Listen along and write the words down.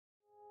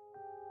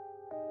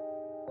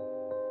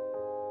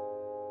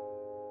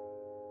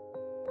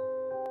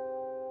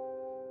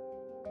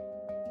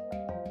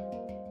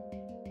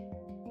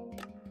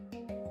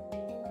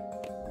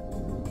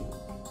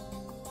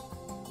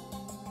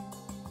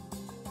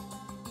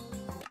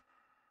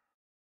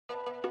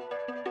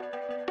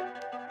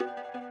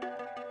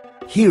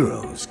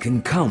Heroes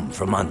can come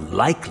from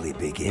unlikely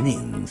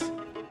beginnings.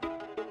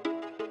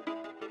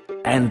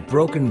 And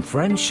broken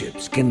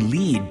friendships can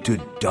lead to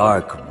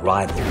dark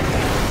rivalry.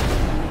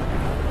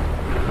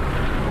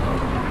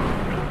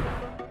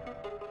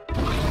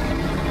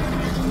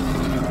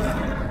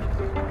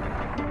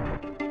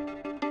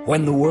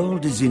 When the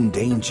world is in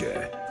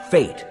danger,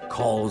 fate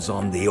calls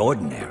on the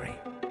ordinary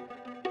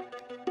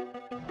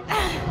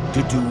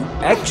to do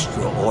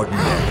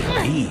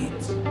extraordinary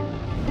deeds.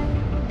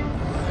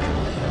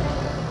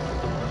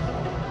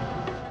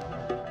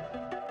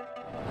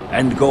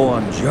 And go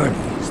on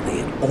journeys they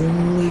had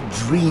only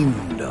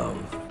dreamed of.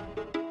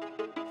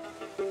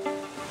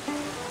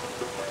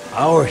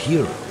 Our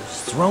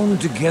heroes, thrown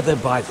together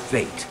by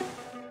fate,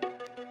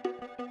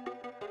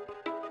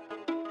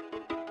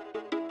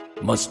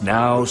 must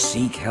now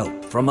seek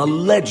help from a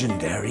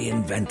legendary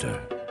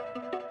inventor.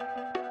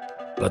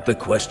 But the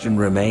question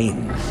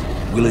remains,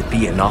 will it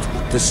be enough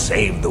to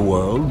save the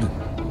world?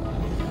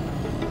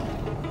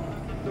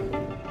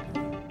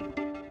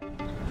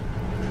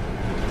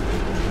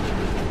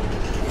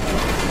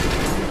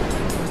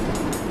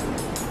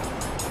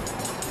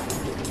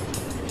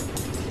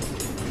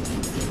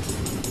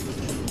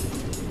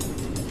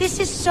 This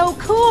is so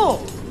cool!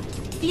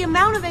 The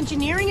amount of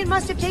engineering it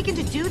must have taken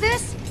to do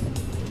this?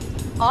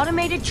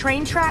 Automated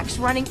train tracks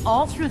running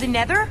all through the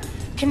Nether,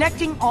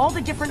 connecting all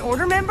the different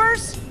Order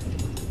members?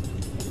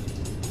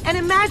 And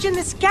imagine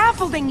the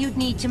scaffolding you'd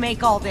need to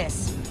make all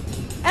this.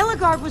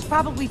 Ellegaard was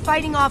probably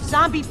fighting off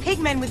zombie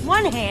pigmen with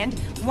one hand,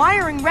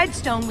 wiring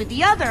redstone with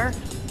the other.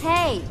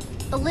 Hey,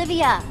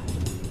 Olivia.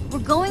 We're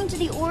going to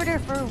the Order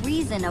for a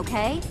reason,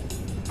 okay?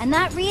 And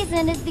that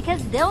reason is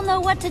because they'll know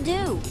what to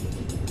do.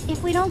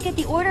 If we don't get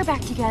the Order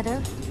back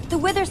together, the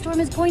Witherstorm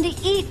is going to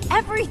eat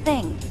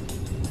everything.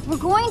 We're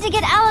going to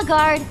get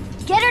Ellegaard,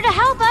 get her to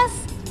help us,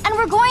 and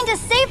we're going to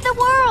save the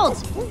world!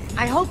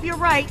 I hope you're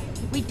right.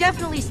 We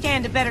definitely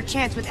stand a better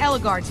chance with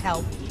Ellegaard's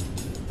help.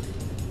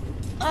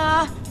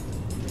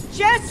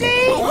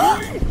 Jesse!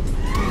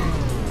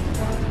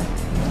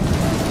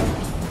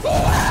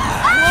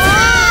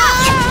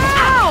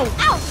 Ow!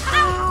 Ow!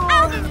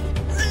 Ow!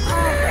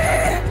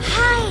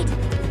 Hide!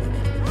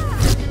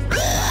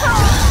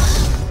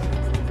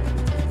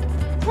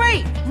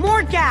 Great!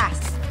 More gas!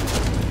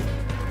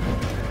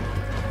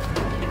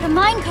 The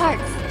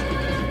minecarts!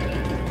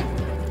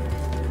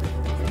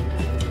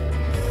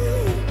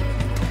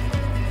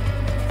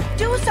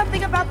 Do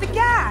something about the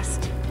gas!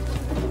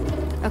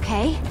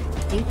 Okay,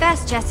 think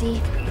fast, Jesse.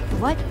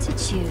 What to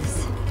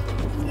choose?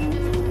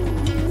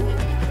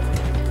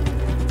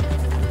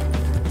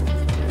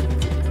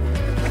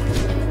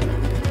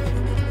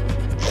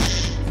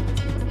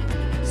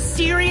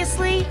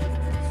 Seriously?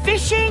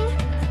 Fishing?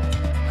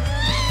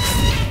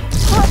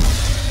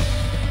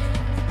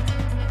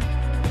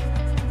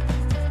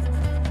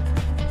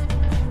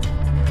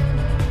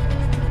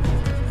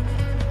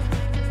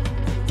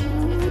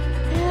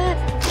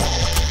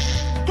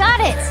 Got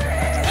it!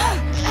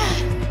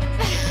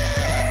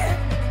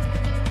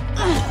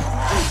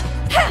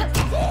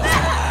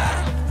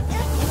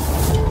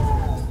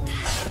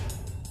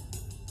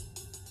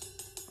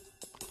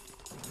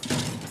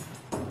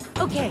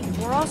 Okay,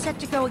 we're all set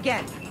to go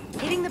again.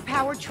 Hitting the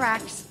power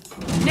tracks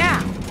now!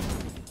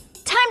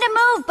 Time to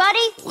move,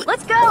 buddy!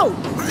 Let's go!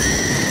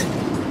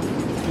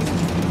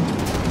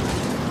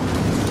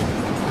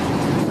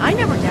 I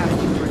never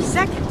doubted you for a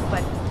second,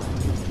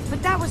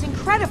 but that was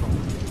incredible.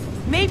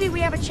 Maybe we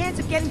have a chance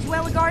of getting to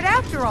Ellegaard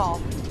after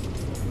all.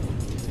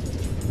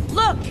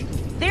 Look!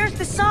 There's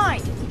the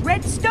sign!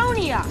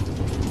 Redstonia!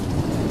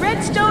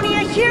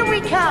 Redstonia, here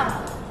we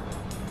come!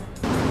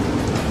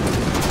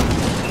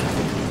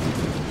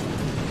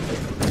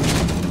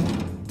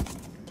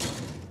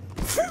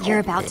 You're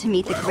about to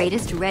meet the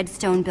greatest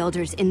redstone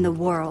builders in the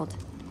world.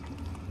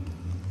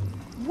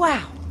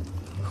 Wow!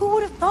 Who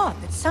would have thought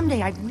that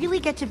someday I'd really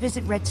get to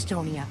visit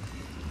Redstonia,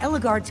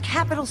 Ellegaard's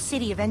capital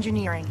city of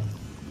engineering?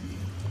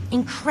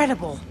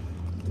 Incredible.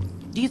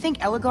 Do you think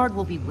Ellegaard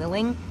will be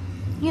willing,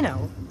 you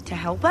know, to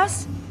help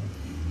us?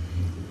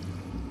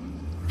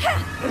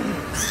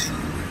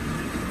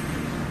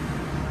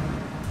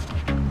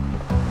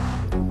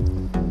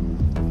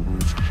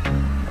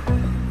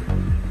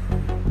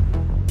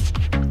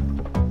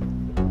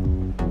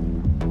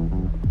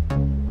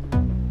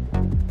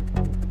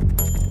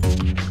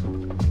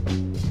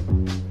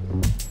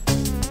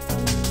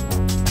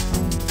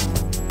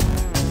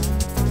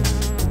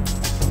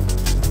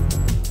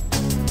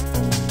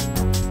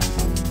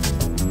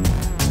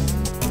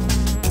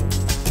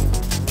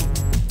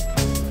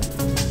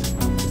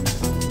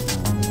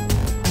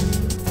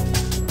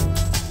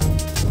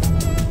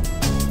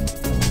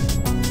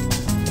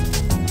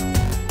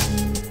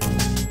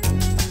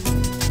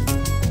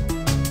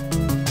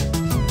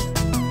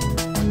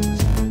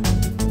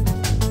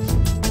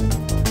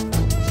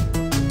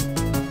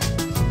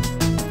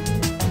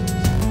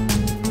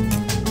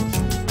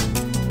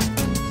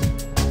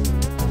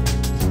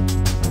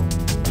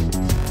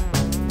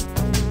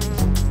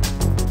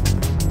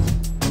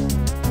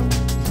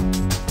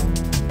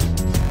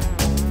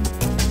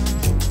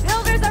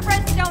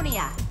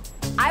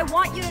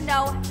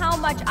 know how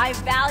much I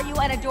value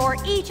and adore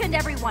each and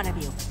every one of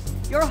you.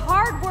 Your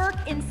hard work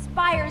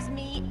inspires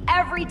me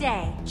every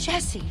day.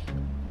 Jessie,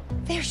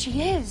 there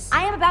she is.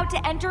 I am about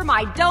to enter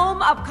my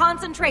dome of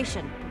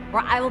concentration,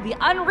 where I will be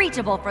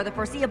unreachable for the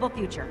foreseeable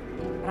future.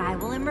 But I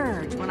will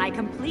emerge when I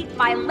complete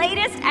my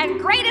latest and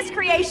greatest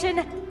creation,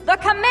 the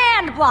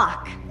command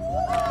block.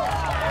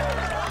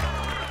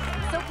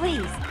 So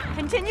please,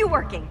 continue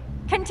working,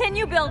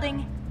 continue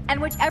building, and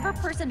whichever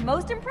person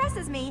most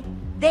impresses me,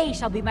 they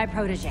shall be my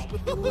protege,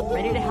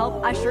 ready to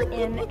help usher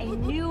in a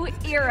new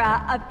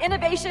era of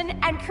innovation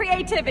and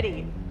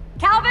creativity.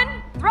 Calvin,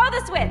 throw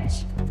the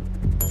switch.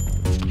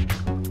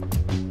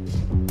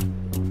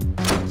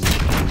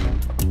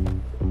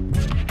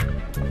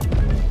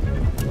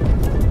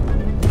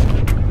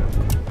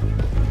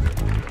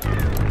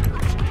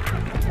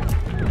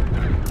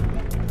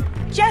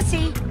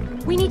 Jessie,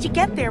 we need to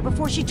get there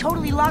before she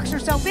totally locks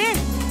herself in.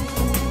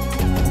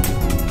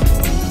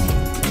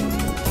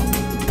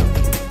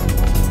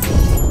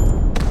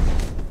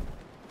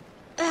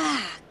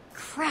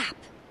 Crap.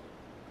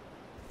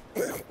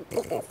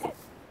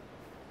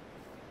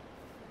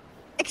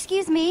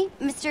 Excuse me,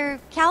 Mr.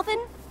 Calvin,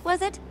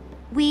 was it?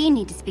 We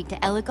need to speak to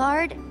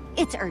Eligard.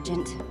 It's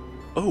urgent.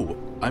 Oh,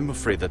 I'm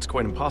afraid that's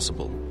quite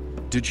impossible.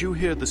 Did you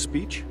hear the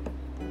speech?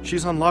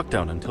 She's on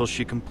lockdown until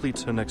she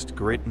completes her next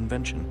great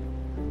invention.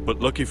 But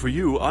lucky for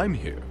you, I'm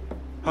here.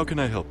 How can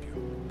I help you?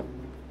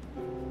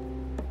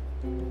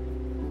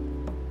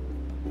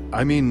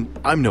 I mean,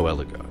 I'm no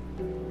Eligard,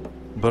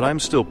 but I'm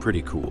still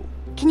pretty cool.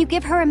 Can you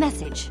give her a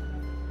message?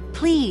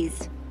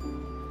 Please.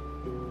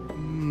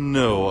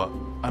 No,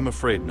 I'm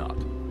afraid not.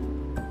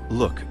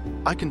 Look,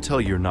 I can tell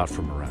you're not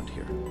from around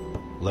here.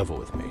 Level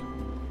with me.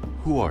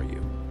 Who are you?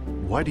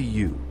 Why do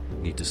you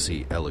need to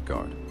see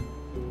Eligard?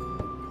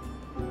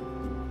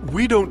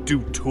 We don't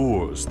do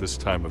tours this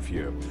time of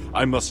year,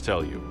 I must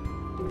tell you.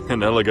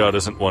 And Eligard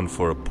isn't one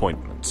for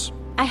appointments.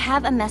 I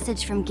have a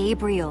message from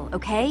Gabriel,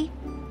 okay?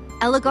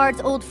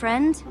 Eligard's old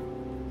friend?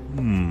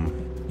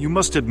 You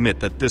must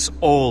admit that this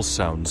all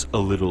sounds a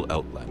little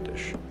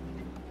outlandish.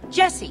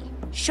 Jessie,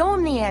 show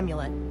him the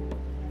amulet.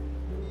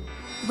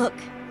 Look,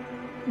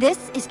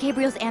 this is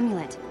Gabriel's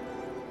amulet.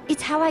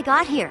 It's how I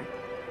got here.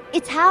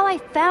 It's how I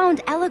found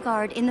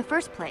Eligard in the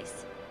first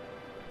place.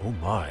 Oh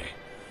my.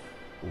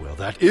 Well,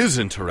 that is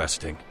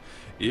interesting.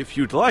 If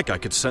you'd like, I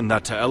could send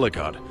that to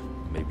Eligard.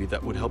 Maybe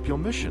that would help your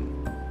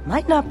mission.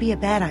 Might not be a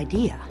bad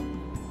idea.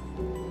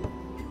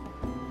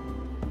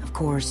 Of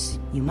course,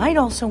 you might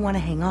also want to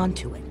hang on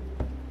to it.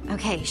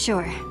 Okay,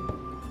 sure.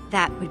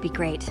 That would be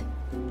great.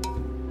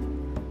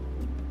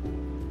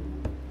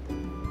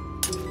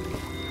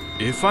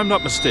 If I'm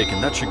not mistaken,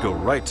 that should go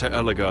right to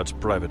Eligard's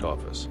private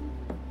office.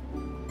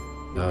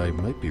 I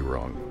might be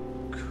wrong.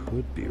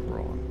 Could be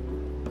wrong.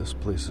 This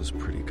place is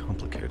pretty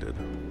complicated.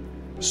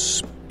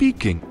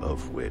 Speaking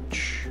of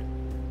which,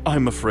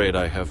 I'm afraid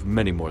I have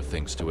many more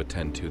things to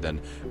attend to than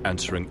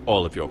answering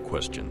all of your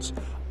questions.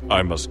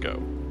 I must go.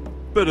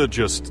 Better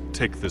just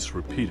take this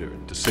repeater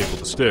and disable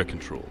the stair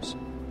controls.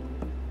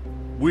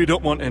 We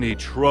don't want any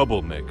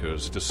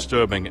troublemakers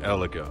disturbing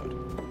Eligard.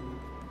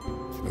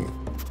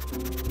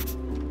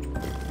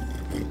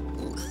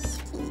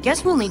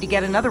 Guess we'll need to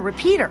get another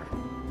repeater.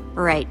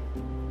 Right.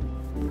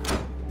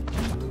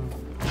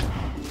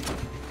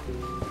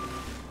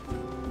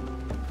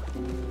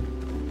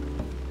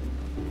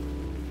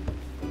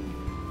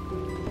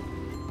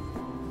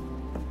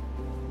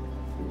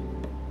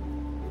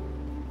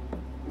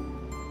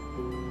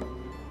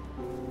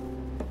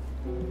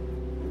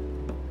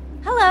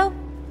 Hello.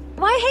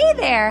 Why, hey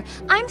there.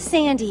 I'm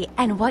Sandy,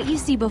 and what you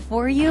see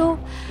before you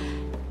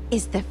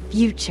is the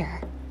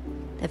future.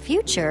 The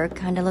future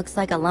kinda looks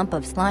like a lump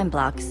of slime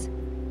blocks.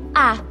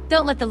 Ah,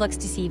 don't let the looks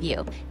deceive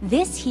you.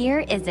 This here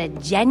is a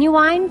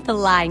genuine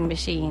flying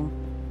machine.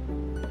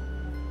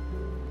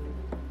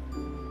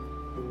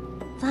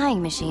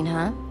 Flying machine,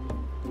 huh?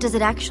 Does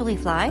it actually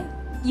fly?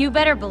 You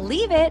better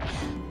believe it,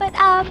 but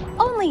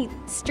only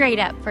straight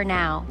up for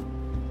now.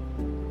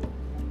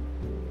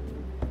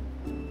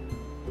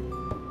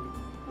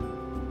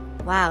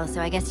 Wow,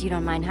 so I guess you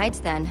don't mind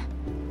heights then.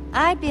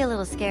 I'd be a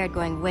little scared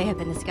going way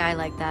up in the sky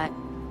like that.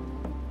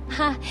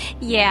 Huh,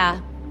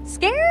 yeah.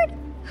 Scared?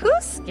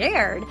 Who's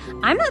scared?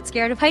 I'm not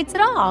scared of heights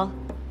at all.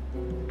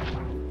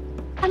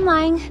 I'm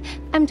lying.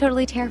 I'm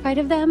totally terrified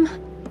of them.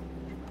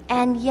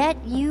 And yet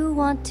you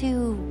want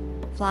to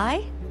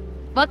fly?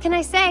 What can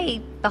I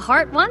say? The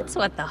heart wants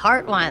what the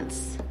heart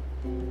wants.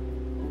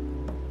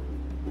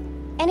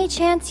 Any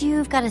chance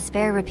you've got a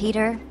spare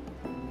repeater?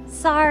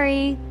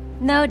 Sorry,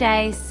 no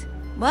dice.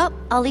 Well,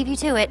 I'll leave you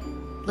to it.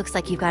 Looks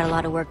like you've got a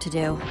lot of work to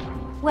do.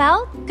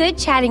 Well, good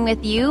chatting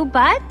with you,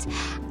 but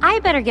I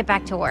better get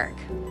back to work.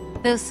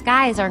 Those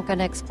skies aren't going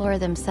to explore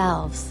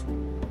themselves.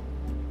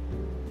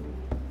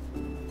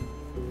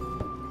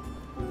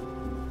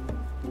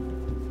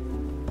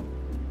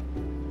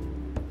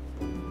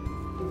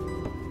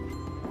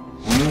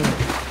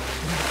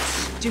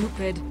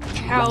 Stupid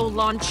cow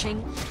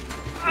launching.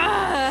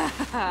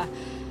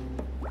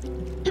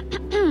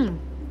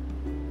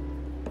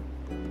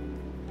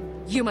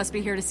 You must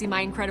be here to see my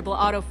incredible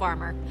auto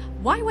farmer.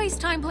 Why waste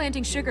time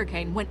planting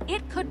sugarcane when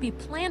it could be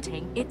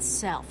planting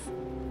itself?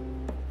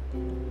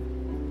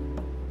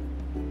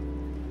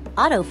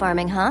 Auto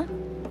farming, huh?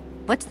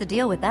 What's the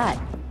deal with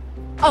that?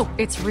 Oh,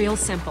 it's real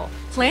simple.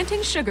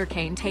 Planting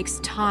sugarcane takes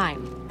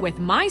time. With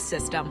my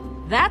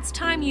system, that's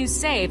time you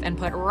save and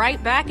put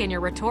right back in your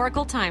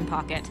rhetorical time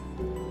pocket.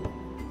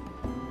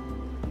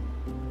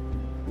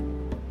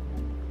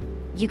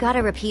 You got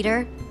a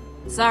repeater?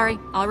 Sorry,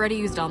 already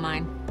used all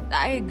mine.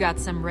 I got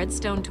some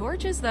redstone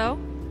torches, though.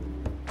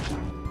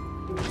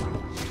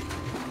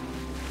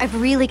 I've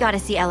really got to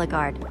see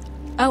Eligard.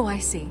 Oh, I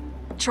see.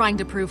 Trying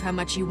to prove how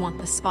much you want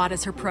the spot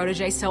as her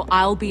protege so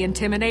I'll be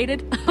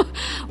intimidated?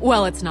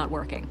 Well, it's not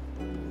working.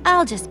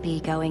 I'll just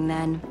be going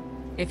then.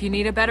 If you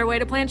need a better way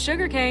to plant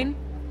sugarcane,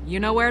 you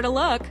know where to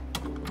look.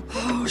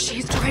 Oh,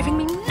 she's driving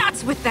me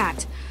nuts with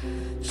that!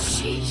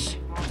 Sheesh.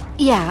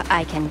 Yeah,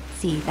 I can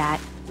see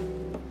that.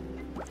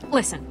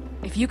 Listen,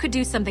 if you could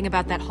do something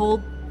about that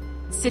whole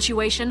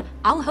situation,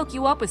 I'll hook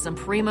you up with some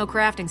primo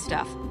crafting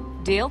stuff.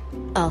 Deal?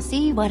 I'll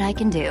see what I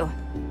can do.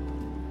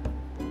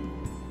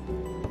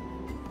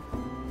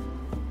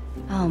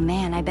 Oh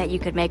man, I bet you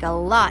could make a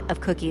lot of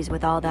cookies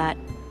with all that.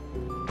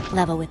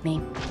 Level with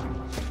me.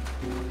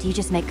 Do you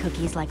just make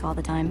cookies like all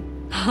the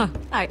time?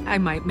 I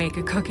might make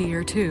a cookie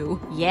or two.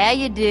 Yeah,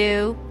 you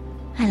do.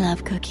 I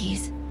love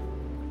cookies.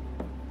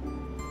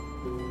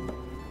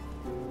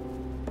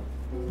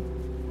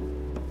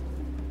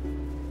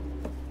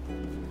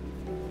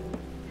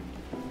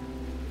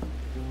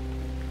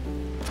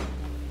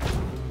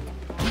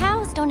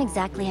 Cows don't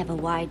exactly have a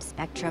wide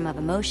spectrum of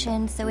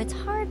emotion, so it's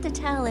hard to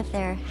tell if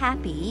they're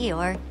happy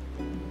or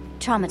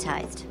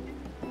traumatized.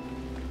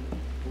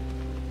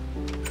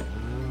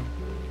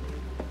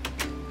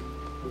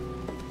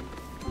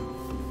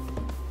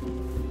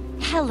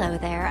 Hello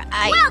there,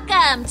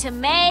 Welcome to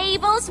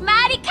Mabel's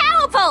Mighty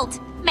Catapult!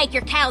 Make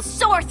your cows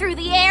soar through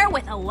the air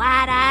with a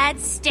wide-eyed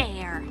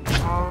stare.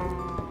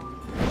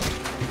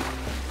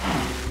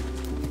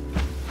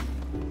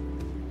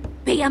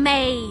 Be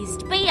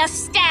amazed, be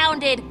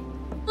astounded.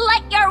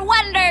 Let your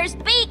wonders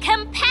be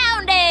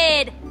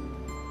compounded.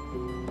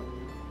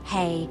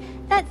 Hey,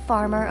 that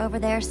farmer over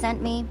there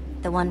sent me,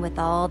 the one with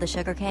all the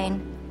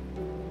sugarcane.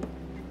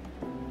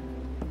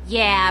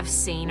 Yeah, I've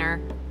seen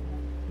her.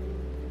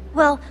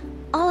 Well,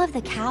 all of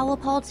the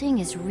catapulting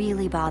is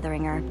really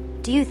bothering her.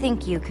 Do you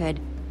think you could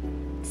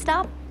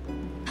stop?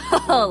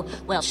 Oh,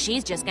 well,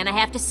 she's just gonna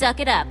have to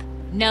suck it up.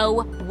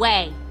 No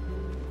way.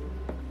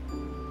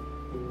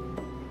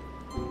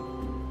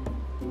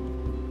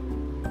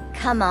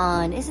 Come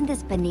on, isn't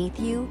this beneath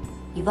you?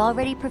 You've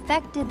already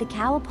perfected the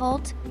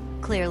catapult,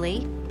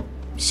 clearly.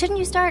 Shouldn't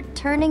you start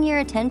turning your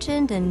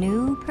attention to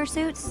new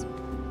pursuits?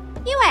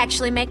 You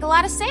actually make a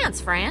lot of sense,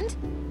 friend.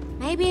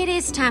 Maybe it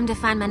is time to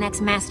find my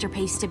next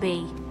masterpiece to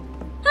be.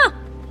 Huh,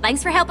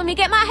 thanks for helping me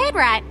get my head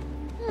right.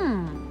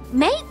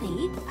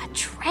 Maybe a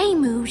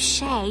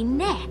trebuchet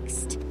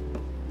next.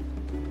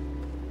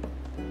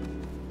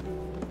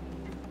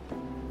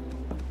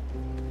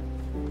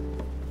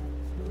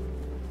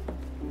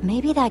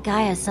 Maybe that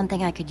guy has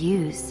something I could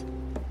use.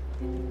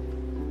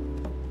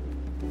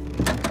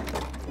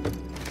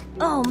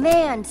 Oh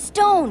man,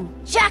 stone!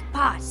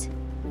 Jackpot!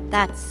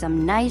 That's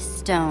some nice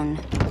stone.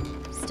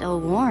 Still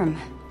warm.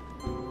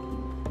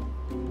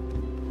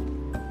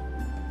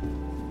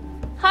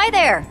 Hi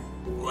there!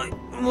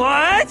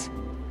 What?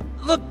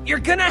 Look, you're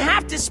gonna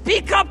have to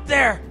speak up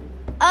there!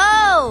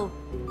 Oh!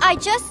 I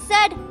just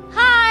said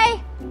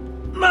hi!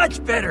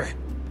 Much better.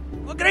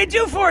 What can I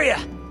do for you?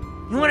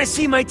 You wanna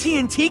see my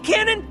TNT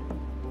cannon?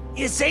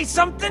 You say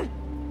something?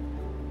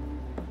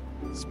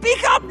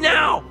 Speak up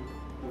now!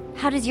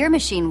 How does your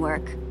machine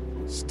work?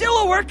 Still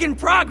a work in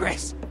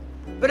progress.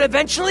 But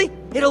eventually,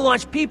 it'll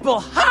launch people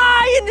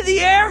high into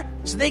the air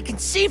so they can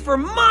see for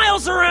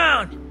miles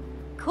around!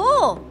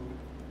 Cool!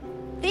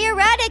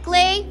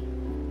 Theoretically!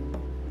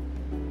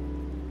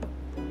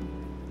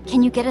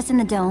 Can you get us in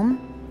the dome?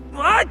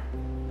 What?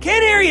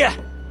 Can't hear ya!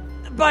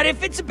 But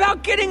if it's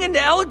about getting into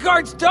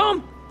Eligard's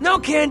dome, no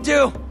can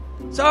do.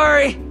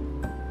 Sorry.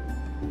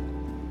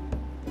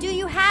 Do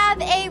you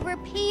have a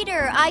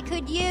repeater I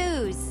could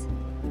use?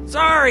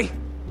 Sorry.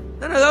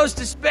 None of those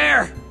to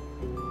spare.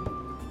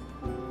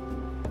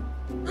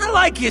 I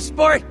like you,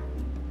 sport.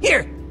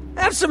 Here,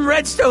 have some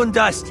redstone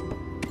dust.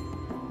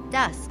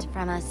 Dust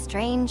from a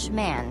strange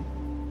man.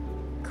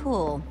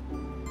 Cool.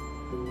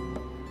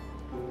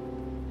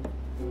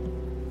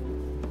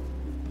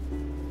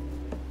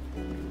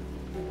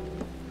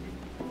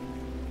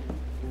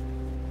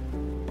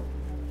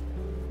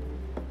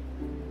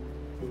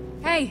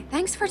 Hey,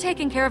 thanks for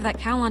taking care of that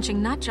cow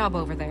launching nut job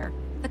over there.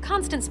 The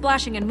constant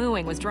splashing and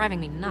mooing was driving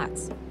me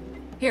nuts.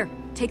 Here,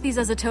 take these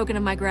as a token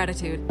of my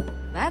gratitude.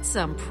 That's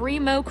some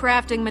primo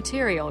crafting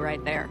material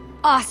right there.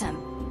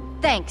 Awesome.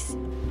 Thanks.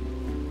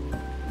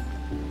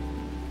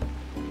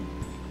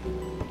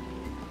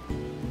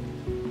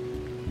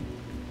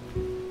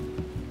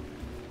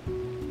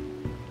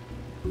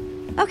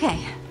 Okay,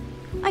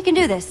 I can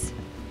do this.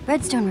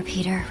 Redstone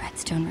repeater,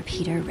 redstone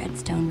repeater,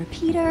 redstone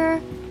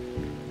repeater.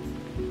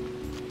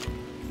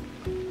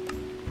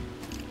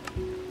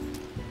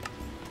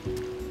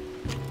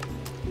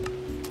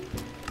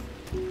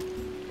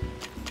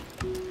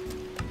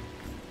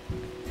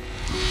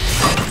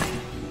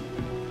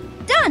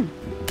 Done!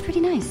 Pretty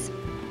nice,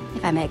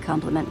 if I may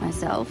compliment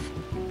myself.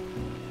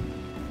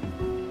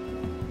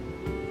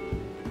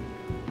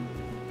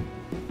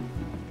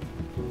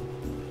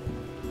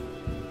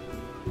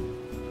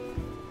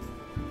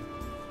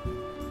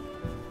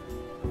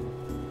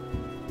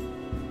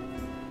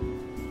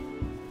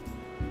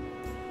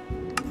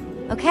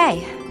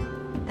 Okay,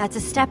 that's a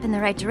step in the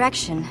right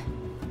direction.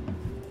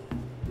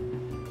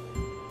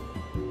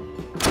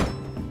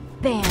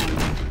 Bam!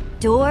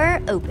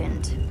 Door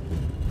opened.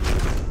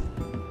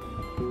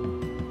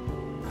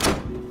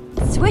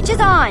 Switch is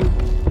on!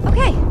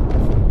 Okay,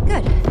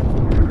 good.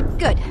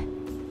 Good.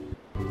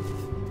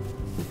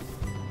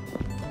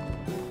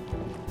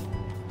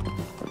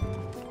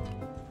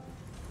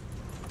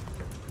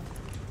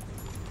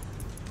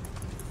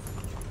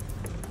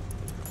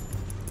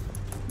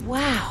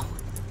 Wow.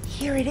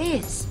 Here it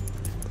is.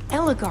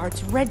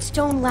 Eligard's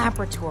Redstone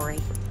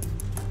Laboratory.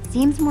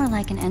 Seems more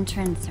like an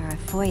entrance or a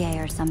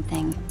foyer or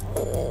something.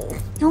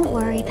 Don't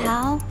worry,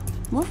 pal.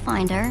 We'll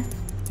find her.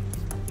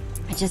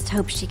 I just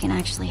hope she can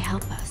actually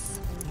help us.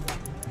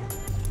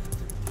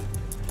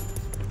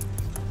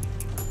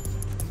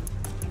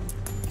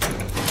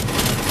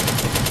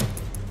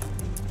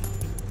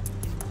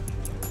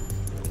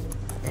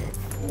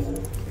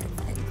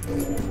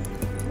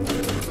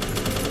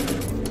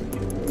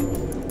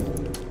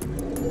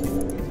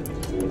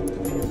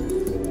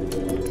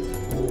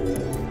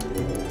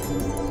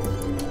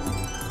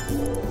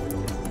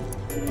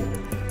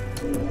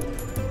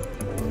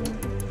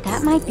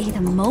 That might be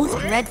the most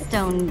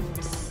redstone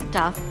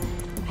stuff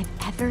I've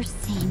ever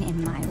seen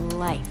in my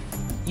life.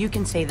 You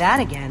can say that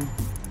again.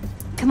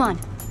 Come on,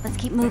 let's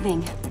keep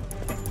moving.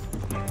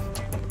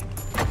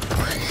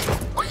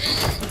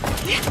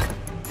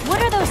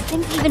 What are those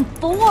things even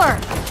for?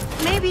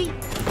 Maybe,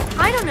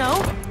 I don't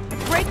know,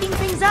 breaking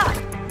things up,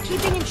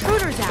 keeping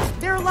intruders out.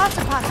 There are lots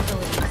of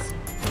possibilities.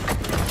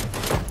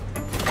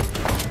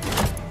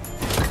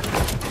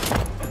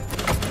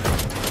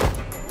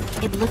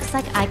 It looks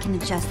like I can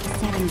adjust the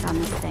settings on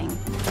this thing.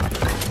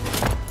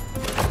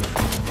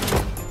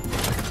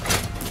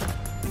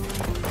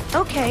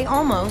 Okay,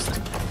 almost.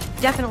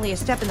 Definitely a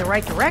step in the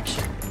right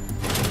direction.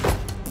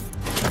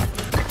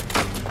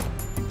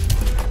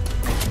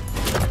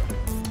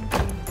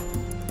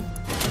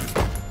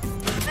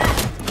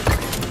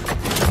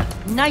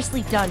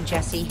 Nicely done,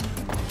 Jesse.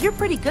 You're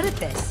pretty good at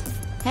this.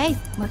 Hey,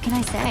 what can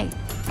I say?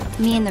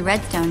 Me and the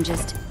redstone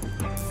just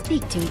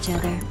speak to each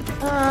other.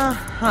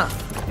 Uh-huh.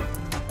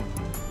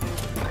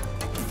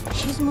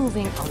 She's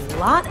moving a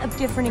lot of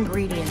different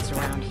ingredients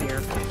around here.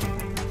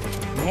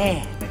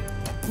 Man,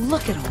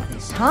 look at all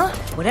this, huh?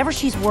 Whatever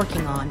she's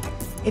working on,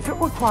 if it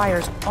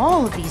requires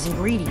all of these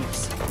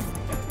ingredients,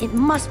 it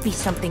must be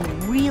something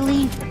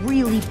really,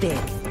 really big.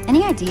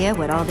 Any idea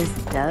what all this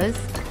does?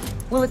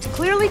 Well, it's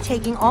clearly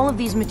taking all of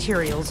these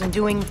materials and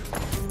doing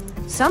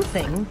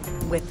something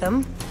with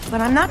them,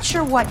 but I'm not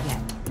sure what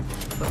yet.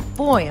 But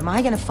boy, am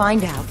I gonna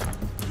find out.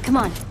 Come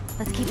on,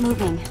 let's keep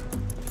moving.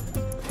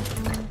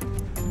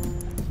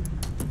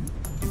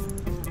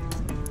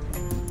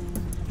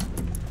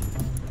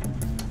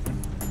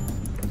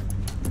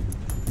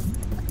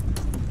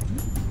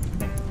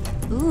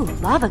 Ooh,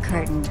 lava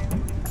curtain.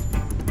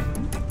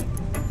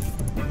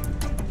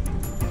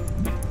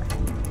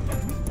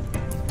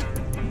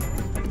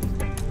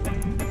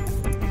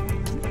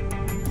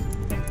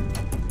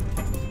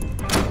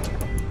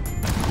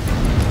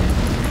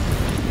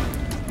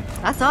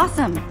 That's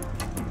awesome.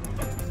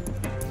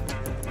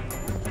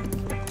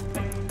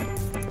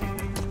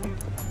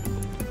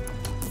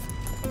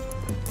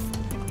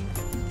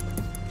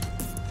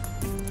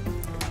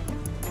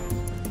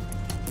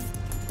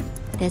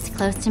 This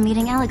close to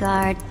meeting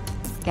Eligard.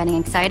 Getting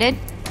excited?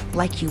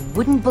 Like you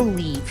wouldn't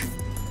believe.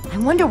 I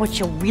wonder what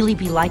she'll really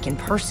be like in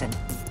person.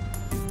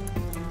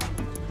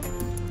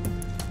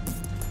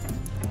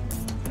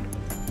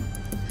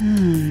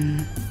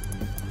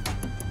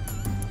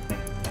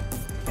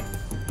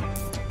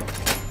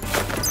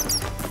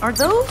 Are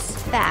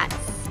those? Bats.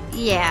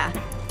 Yeah.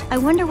 I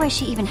wonder why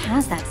she even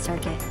has that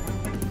circuit.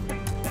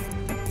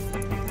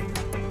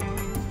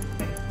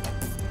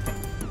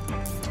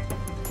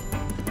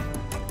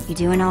 You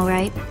doing all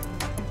right?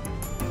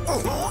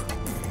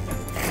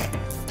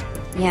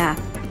 Yeah.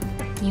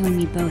 You and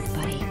me both,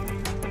 buddy.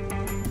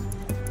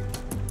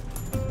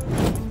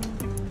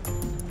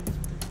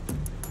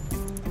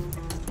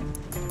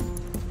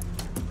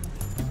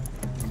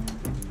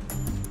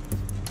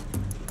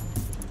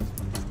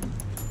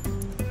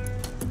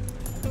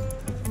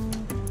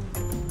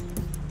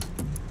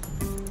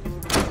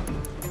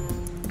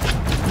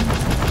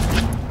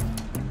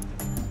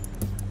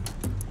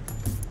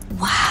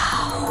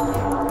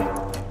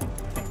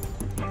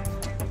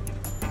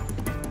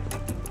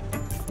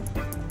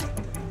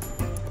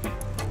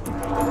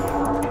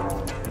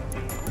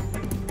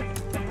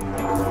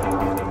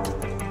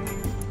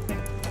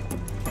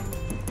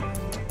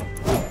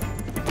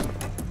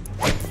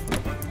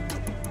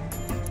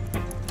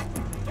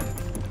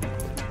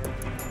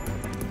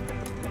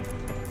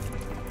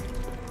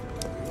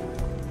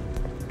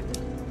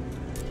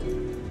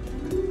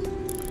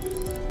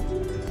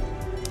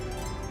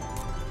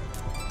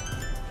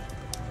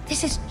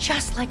 This is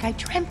just like I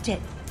dreamt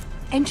it.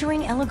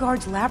 Entering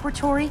Eligard's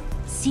laboratory,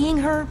 seeing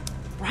her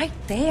right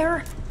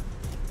there.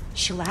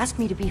 She'll ask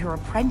me to be her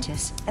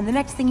apprentice, and the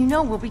next thing you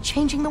know, we'll be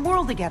changing the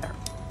world together.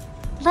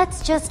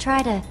 Let's just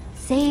try to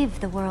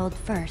save the world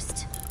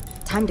first.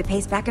 Time to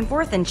pace back and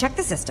forth and check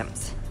the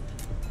systems.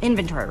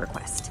 Inventory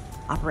request.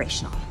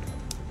 Operational.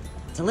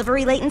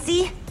 Delivery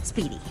latency.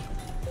 Speedy.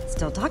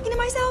 Still talking to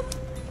myself?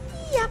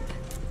 Yep.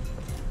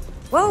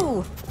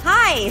 Whoa!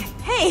 Hi!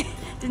 Hey!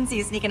 Didn't see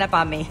you sneaking up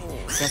on me.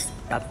 Guess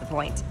that's the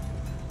point.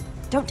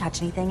 Don't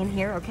touch anything in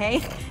here,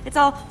 okay? It's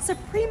all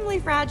supremely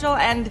fragile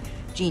and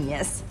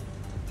genius.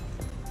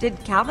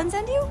 Did Calvin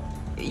send you?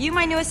 You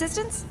my new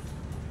assistants?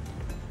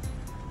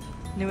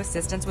 New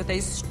assistants with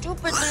a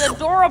stupidly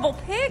adorable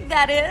pig,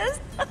 that is.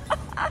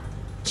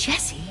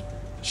 Jessie,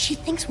 she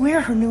thinks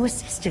we're her new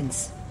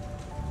assistants.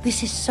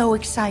 This is so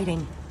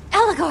exciting.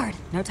 Eligard!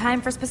 No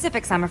time for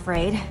specifics, I'm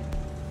afraid.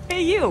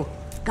 Hey, you!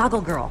 Goggle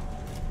girl.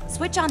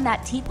 Switch on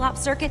that T-flop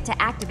circuit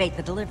to activate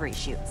the delivery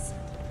chutes.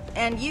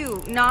 And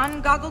you,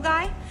 non-goggle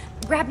guy,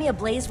 grab me a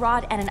blaze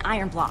rod and an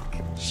iron block.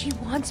 She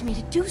wants me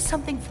to do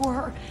something for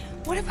her.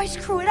 What if I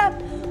screw it up?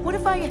 What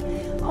if I...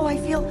 Oh, I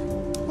feel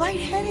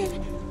lightheaded.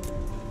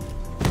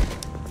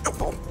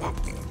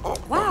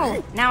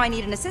 Wow, now I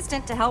need an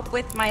assistant to help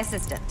with my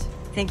assistant.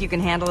 Think you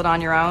can handle it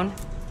on your own?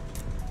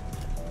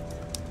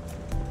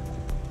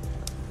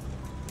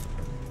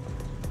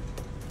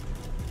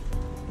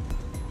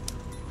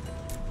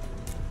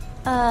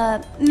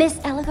 Miss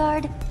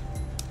Eligard?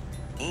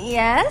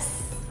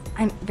 Yes?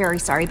 I'm very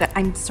sorry, but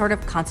I'm sort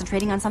of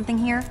concentrating on something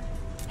here.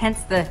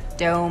 Hence the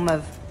dome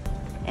of...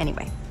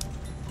 Anyway.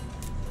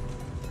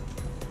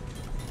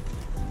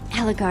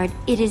 Eligard,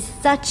 it is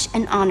such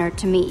an honor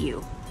to meet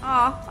you.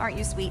 Aw, aren't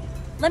you sweet?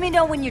 Let me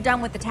know when you're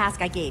done with the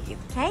task I gave you,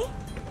 okay?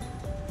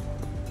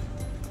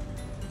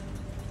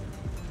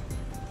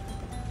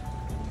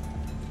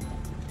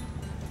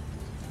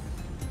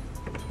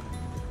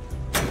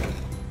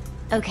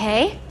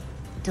 Okay.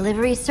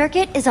 Delivery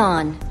circuit is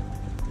on.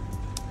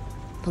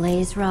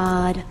 Blaze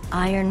rod,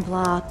 iron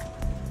block.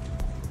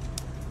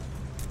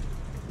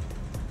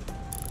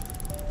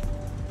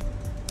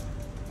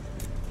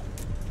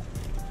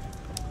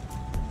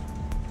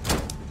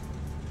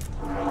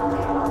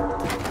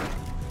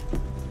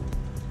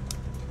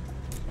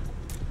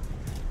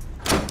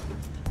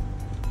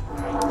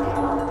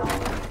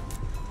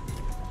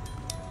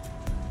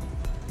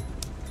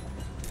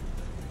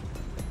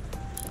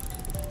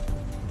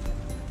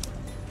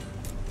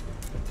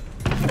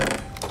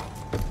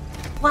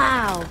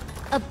 Wow,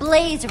 a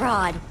blaze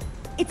rod.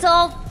 It's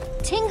all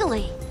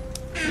tingly.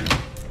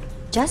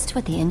 Just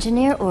what the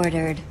engineer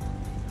ordered.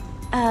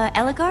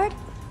 Eligard?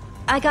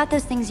 I got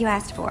those things you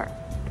asked for.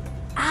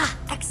 Ah,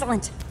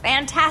 excellent.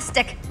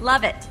 Fantastic.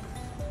 Love it.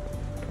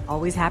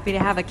 Always happy to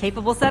have a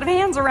capable set of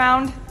hands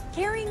around.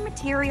 Carrying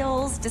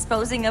materials,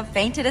 disposing of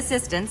fainted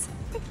assistants.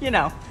 You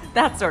know,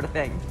 that sort of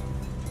thing.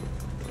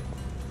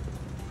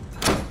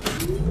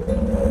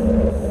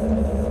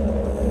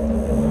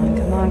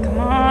 Come on, come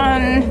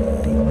on.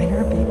 Big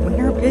winner, big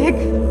winner, big.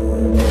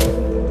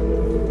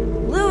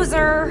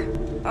 Loser.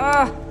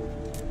 Ugh.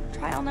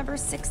 Trial number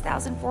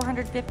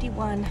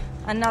 6,451.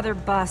 Another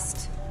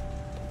bust.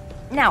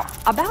 Now,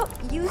 about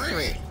you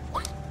three.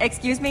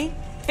 Excuse me?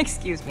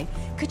 Excuse me.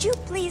 Could you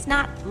please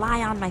not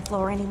lie on my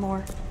floor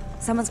anymore?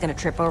 Someone's gonna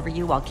trip over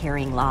you while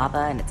carrying lava,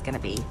 and it's gonna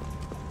be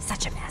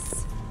such a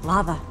mess.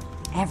 Lava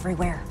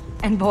everywhere.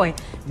 And boy,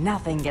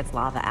 nothing gets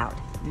lava out.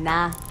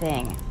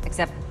 Nothing.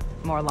 Except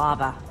more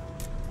lava.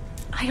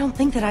 I don't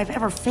think that I've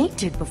ever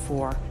fainted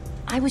before.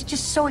 I was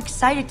just so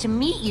excited to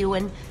meet you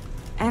and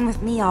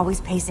with me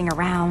always pacing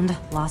around,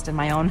 lost in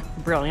my own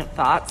brilliant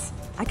thoughts.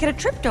 I could have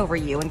tripped over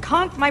you and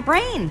conked my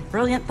brain.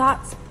 Brilliant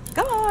thoughts.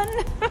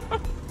 Gone.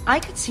 I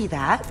could see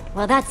that.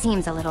 Well, that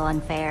seems a little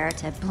unfair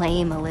to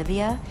blame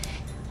Olivia.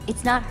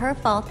 It's not her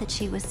fault that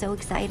she was so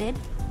excited.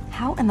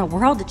 How in the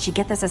world did she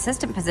get this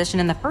assistant position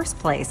in the first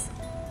place?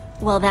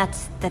 Well,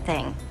 that's the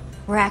thing.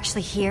 We're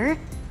actually here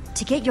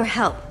to get your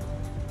help.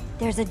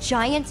 There's a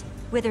giant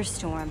wither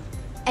storm,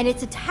 and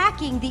it's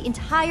attacking the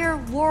entire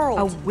world.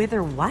 A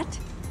wither what?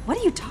 What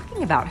are you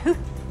talking about? Who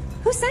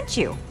sent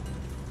you?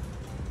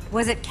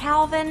 Was it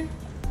Calvin?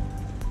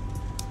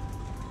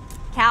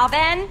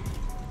 Calvin?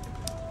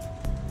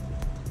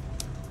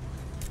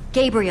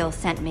 Gabriel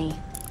sent me.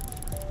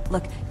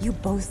 Look, you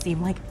both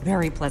seem like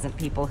very pleasant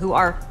people who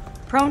are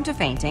prone to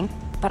fainting,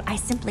 but I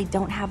simply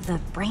don't have the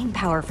brain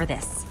power for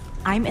this.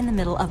 I'm in the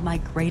middle of my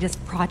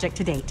greatest project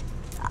to date.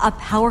 A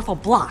powerful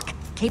block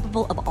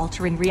capable of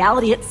altering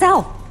reality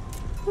itself.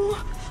 Ooh,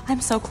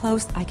 I'm so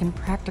close I can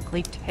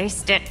practically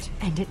taste it.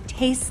 And it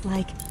tastes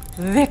like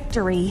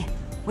victory.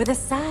 With a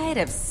side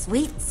of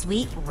sweet,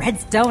 sweet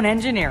redstone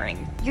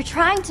engineering. You're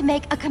trying to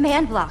make a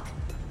command block.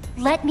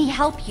 Let me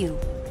help you.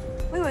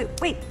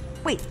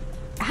 Wait.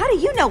 How do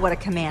you know what a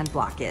command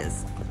block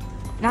is?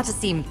 Not to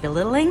seem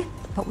belittling,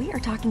 but we are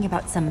talking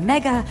about some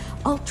mega,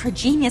 ultra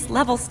genius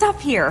level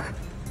stuff here.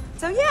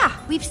 So yeah.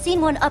 We've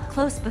seen one up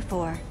close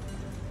before.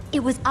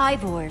 It was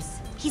Ivor's.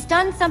 He's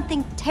done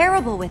something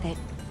terrible with it.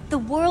 The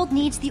world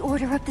needs the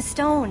Order of the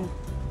Stone.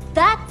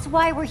 That's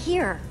why we're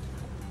here.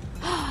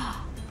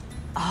 Oh.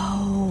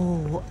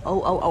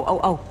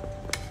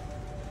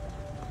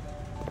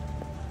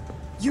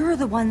 You're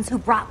the ones who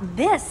brought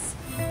this.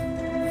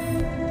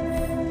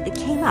 It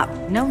came up,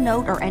 no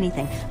note or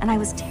anything, and I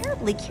was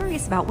terribly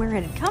curious about where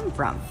it had come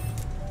from.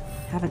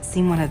 Haven't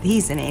seen one of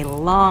these in a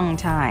long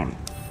time.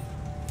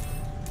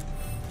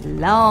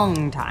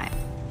 Long time.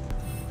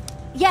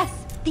 Yes,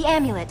 the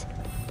amulet.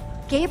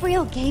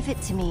 Gabriel gave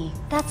it to me.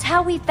 That's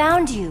how we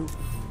found you.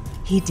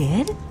 He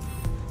did?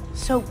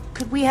 So,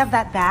 could we have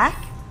that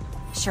back?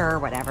 Sure,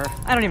 whatever.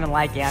 I don't even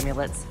like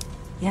amulets.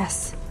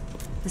 Yes,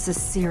 this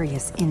is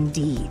serious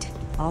indeed.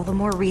 All the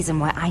more reason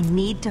why I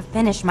need to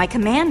finish my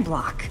command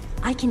block.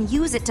 I can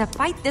use it to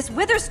fight this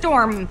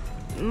Witherstorm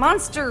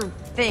monster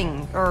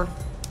thing, or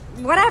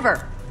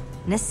whatever.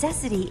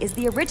 Necessity is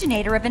the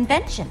originator of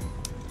invention.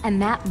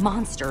 And that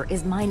monster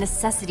is my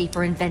necessity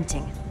for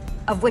inventing,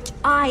 of which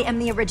I am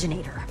the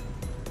originator.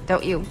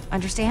 Don't you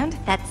understand?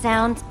 That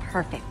sounds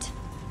perfect.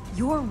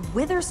 Your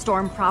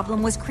Witherstorm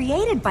problem was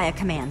created by a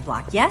command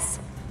block, yes?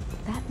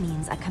 That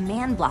means a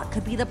command block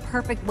could be the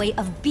perfect way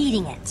of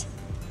beating it.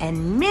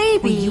 And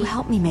maybe... Will you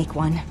help me make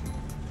one?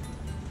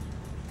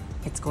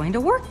 It's going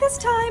to work this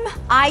time.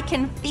 I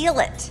can feel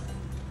it.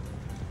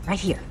 Right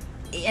here,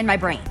 in my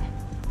brain.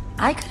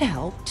 I could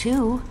help,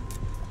 too.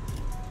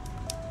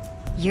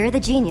 You're the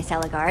genius,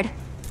 Eligard.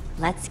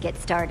 Let's get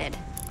started.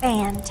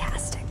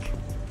 Fantastic.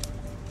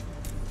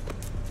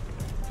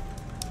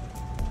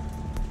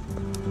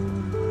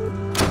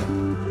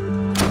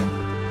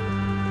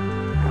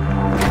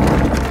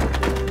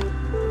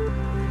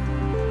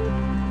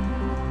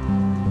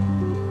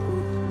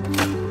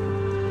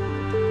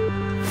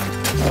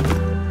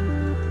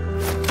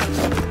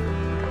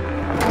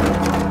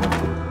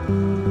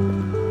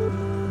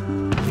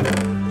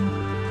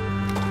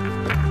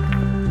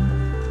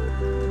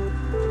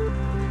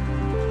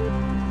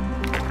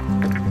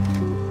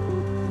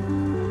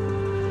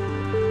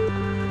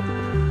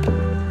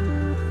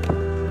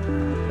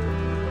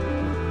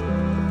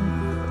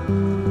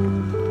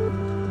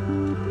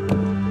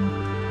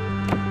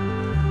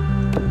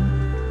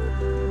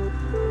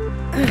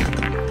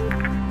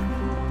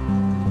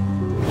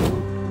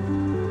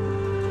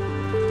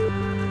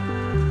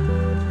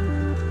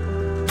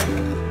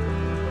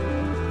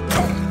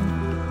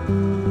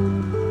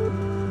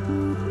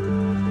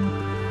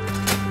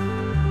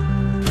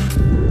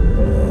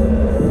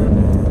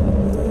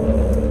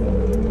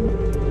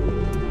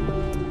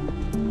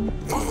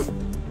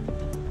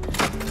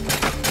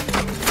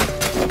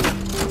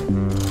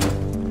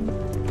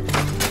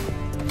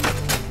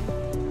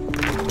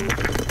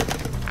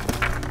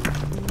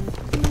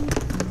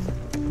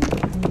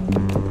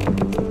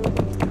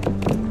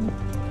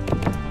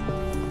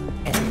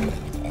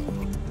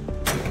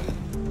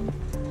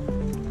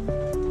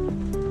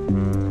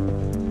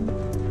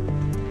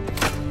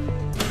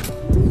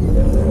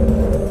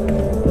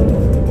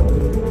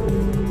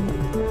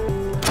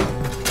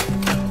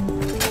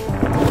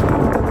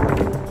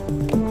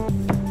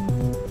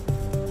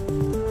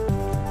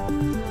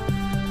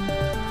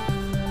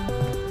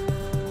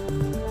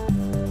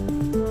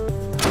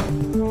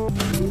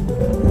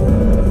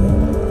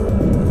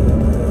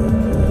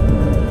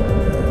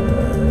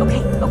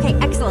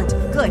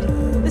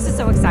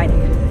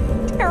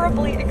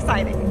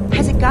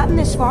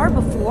 This far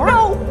before?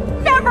 No!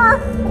 Never!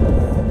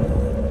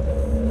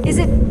 Is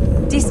it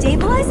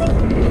destabilizing?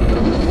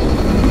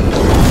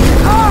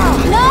 Oh,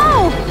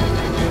 no!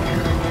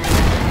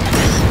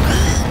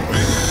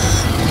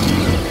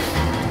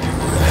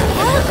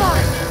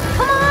 Eligard,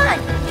 come on!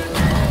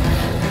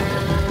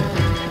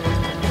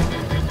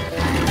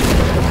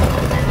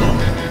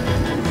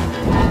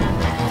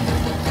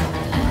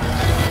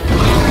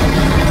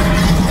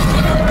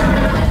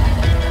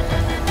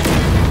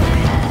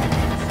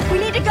 We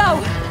need to go!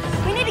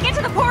 We need to get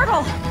to the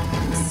portal!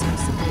 I'm so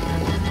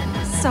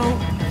sorry.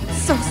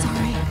 So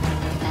sorry.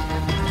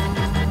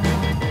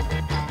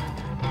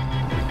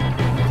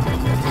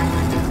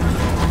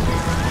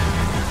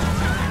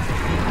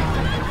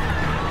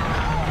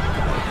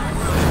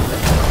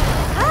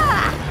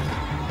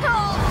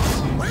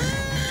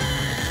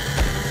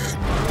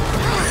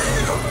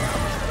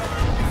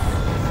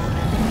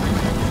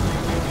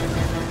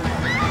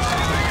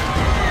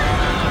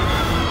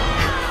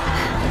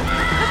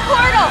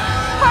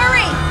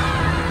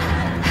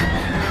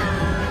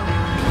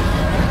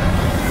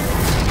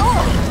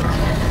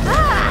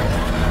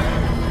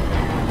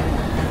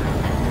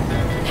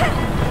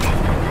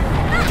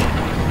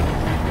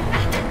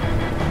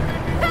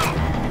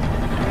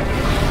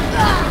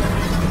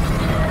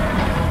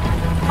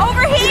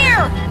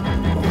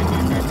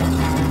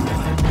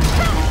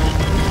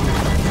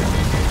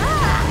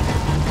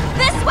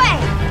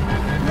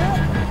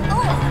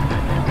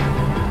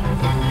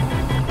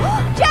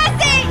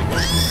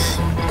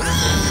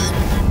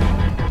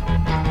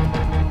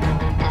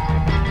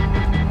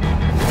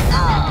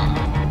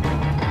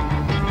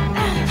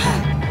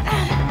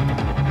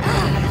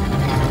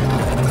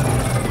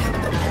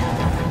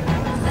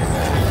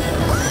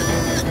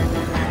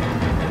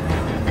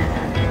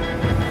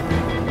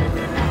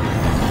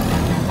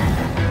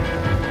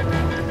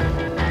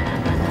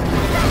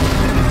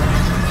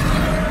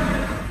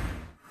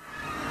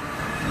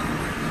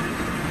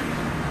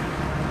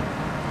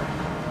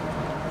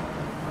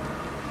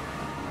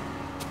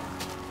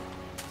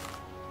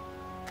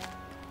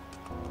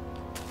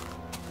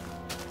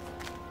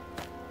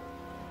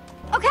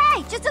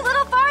 Just a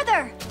little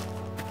farther!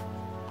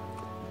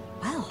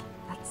 Well,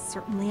 that's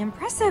certainly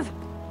impressive.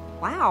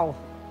 Wow.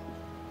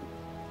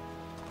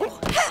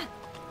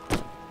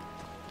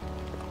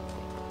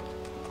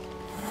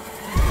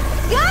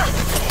 Yeah!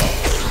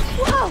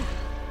 Whoa!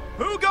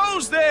 Who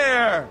goes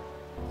there?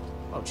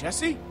 Oh,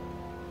 Jesse?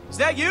 Is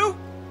that you?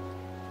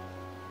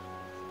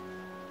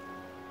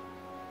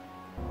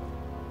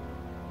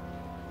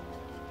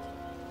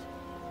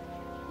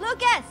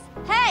 Lucas!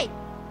 Hey!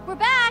 We're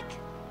back!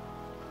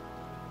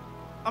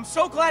 I'm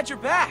so glad you're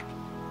back.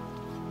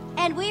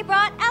 And we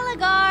brought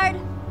Eligard!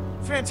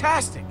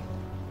 Fantastic.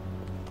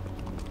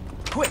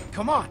 Quick,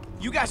 come on.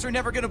 You guys are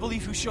never gonna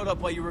believe who showed up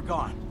while you were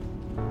gone.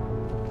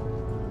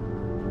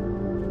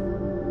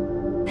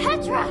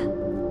 Petra!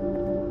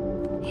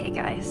 Hey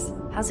guys,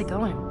 how's it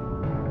going?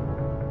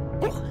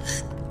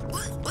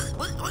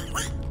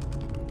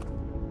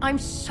 I'm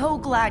so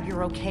glad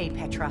you're okay,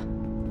 Petra.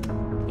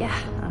 Yeah,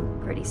 I'm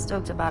pretty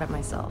stoked about it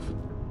myself.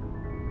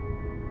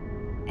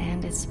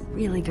 And it's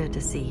really good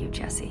to see you,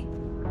 Jesse.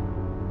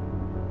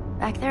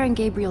 Back there in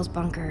Gabriel's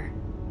bunker,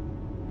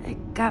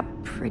 it got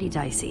pretty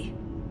dicey.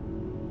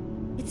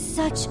 It's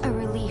such a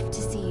relief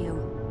to see you.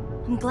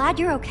 I'm glad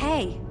you're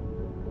okay.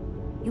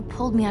 You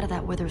pulled me out of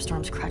that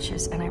Witherstorm's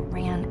crutches, and I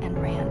ran and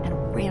ran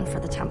and ran for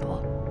the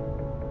temple.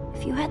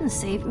 If you hadn't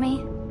saved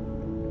me,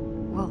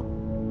 well,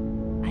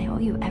 I owe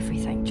you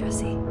everything,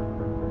 Jesse.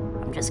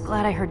 I'm just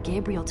glad I heard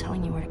Gabriel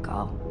telling you where to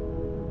go.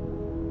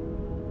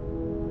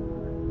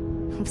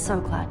 I'm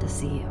so glad to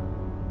see you.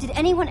 Did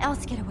anyone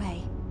else get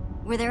away?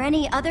 Were there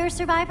any other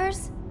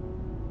survivors?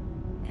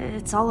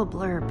 It's all a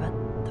blur, but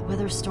the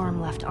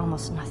Witherstorm left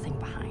almost nothing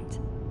behind.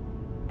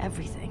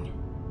 Everything,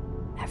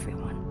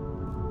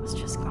 everyone, was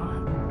just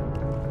gone.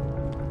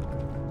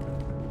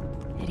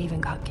 It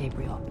even got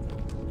Gabriel.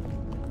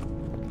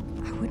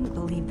 I wouldn't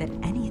believe that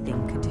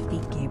anything could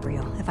defeat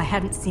Gabriel if I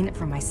hadn't seen it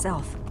for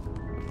myself.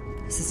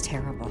 This is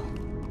terrible.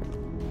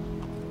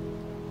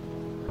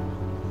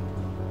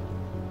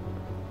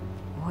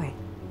 Boy,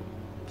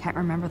 can't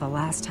remember the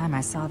last time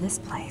I saw this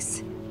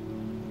place.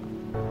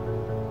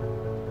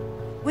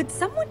 Would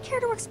someone care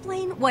to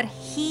explain what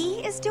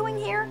he is doing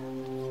here?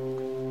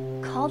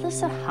 Call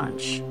this a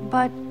hunch,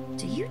 but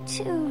do you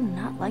two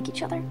not like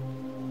each other?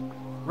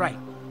 Right.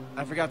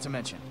 I forgot to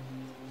mention.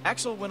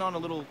 Axel went on a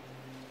little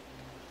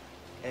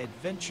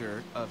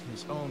adventure of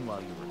his own while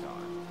you were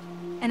gone.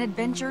 An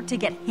adventure to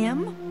get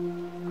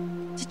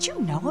him? Did you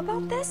know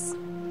about this?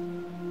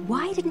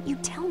 Why didn't you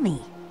tell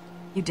me?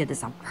 You did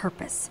this on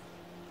purpose.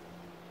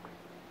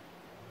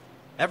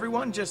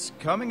 Everyone just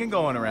coming and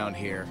going around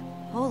here.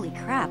 Holy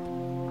crap.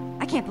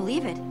 I can't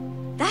believe it.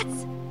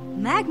 That's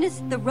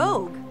Magnus the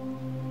Rogue.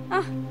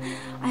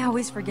 I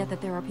always forget that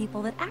there are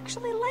people that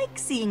actually like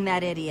seeing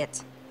that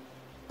idiot.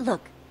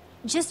 Look,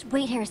 just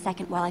wait here a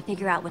second while I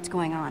figure out what's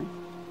going on.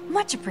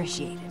 Much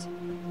appreciated.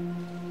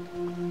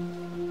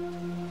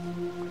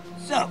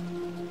 So,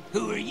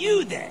 who are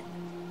you then?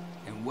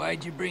 And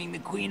why'd you bring the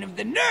Queen of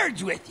the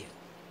Nerds with you?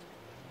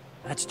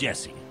 That's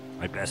Jesse,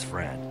 my best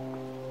friend.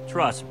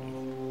 Trust me,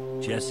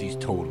 Jesse's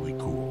totally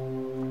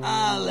cool.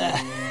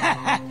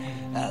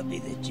 I'll be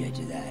the judge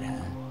of that,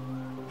 huh?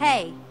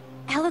 Hey,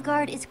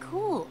 Eligard is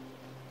cool.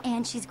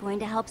 And she's going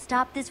to help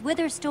stop this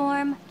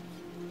Witherstorm.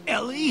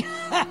 Ellie?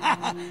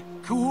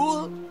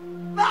 Cool?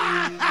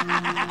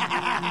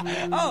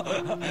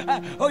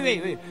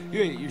 Wait,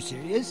 you're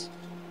serious?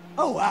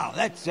 Oh, wow,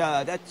 that's,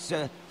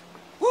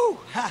 woo,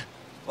 ha,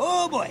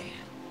 oh boy.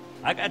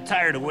 I got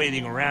tired of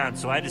waiting around,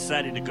 so I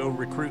decided to go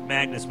recruit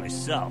Magnus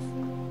myself.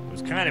 It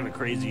was kind of a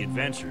crazy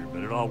adventure,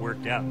 but it all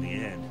worked out in the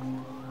end.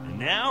 And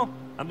now,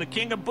 I'm the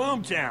king of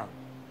Boomtown.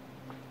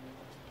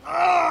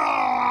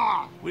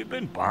 We've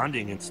been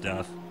bonding and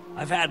stuff.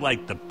 I've had,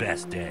 like, the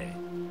best day.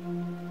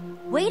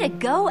 Way to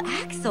go,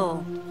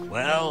 Axel.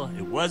 Well,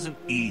 it wasn't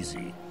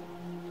easy.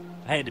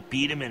 I had to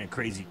beat him in a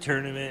crazy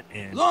tournament,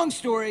 and... Long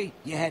story,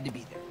 you had to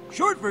be there.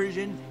 Short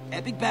version,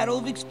 epic battle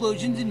of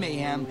explosions and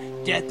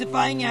mayhem,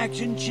 death-defying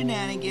action,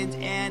 shenanigans,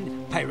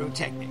 and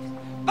pyrotechnics.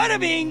 Bada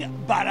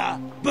bing, bada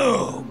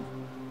boom!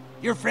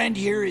 Your friend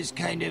here is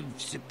kind of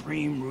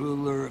supreme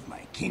ruler of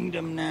my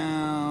kingdom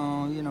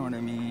now, you know what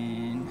I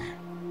mean?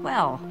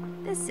 Well,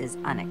 this is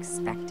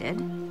unexpected.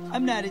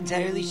 I'm not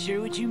entirely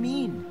sure what you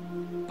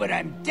mean, but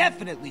I'm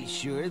definitely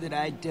sure that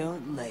I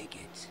don't like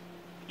it.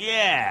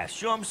 Yeah,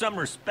 show him some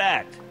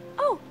respect.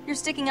 Oh, you're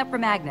sticking up for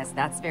Magnus.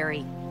 That's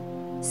very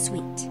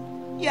sweet.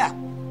 Yeah,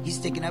 he's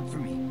sticking up for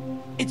me.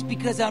 It's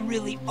because I'm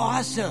really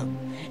awesome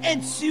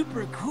and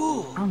super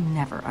cool. I'll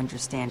never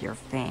understand your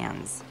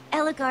fans.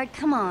 Eligard,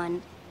 come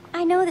on.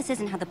 I know this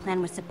isn't how the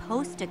plan was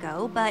supposed to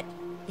go, but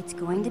it's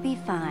going to be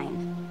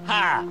fine.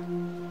 Ha!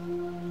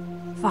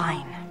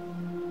 Fine.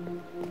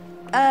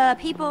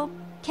 People,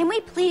 can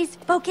we please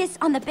focus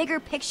on the bigger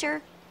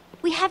picture?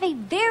 We have a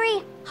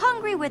very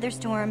hungry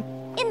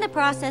Witherstorm in the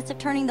process of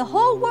turning the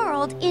whole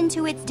world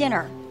into its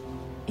dinner.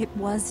 It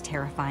was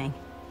terrifying.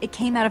 It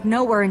came out of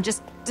nowhere and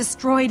just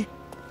destroyed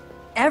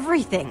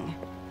everything.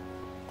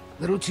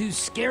 Little too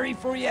scary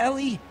for you,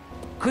 Ellie?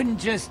 Couldn't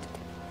just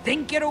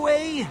think it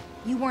away?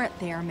 You weren't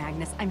there,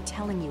 Magnus. I'm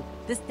telling you,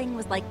 this thing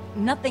was like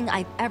nothing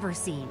I've ever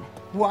seen.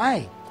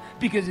 Why?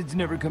 Because it's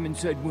never come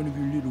inside one of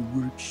your little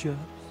workshops?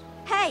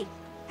 Hey!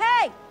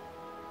 Hey!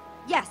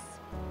 Yes,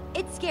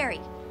 it's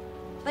scary.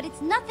 But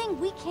it's nothing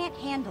we can't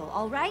handle,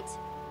 all right?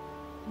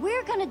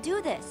 We're gonna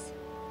do this.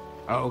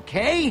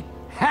 Okay,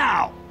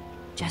 how?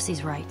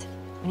 Jesse's right.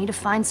 We need to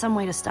find some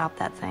way to stop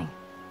that thing.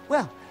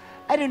 Well,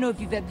 I don't know if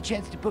you've had the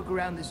chance to poke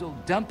around this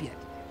old dump yet,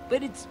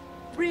 but it's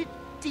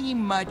pretty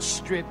much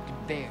stripped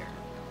bare.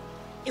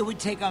 It would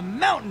take a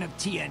mountain of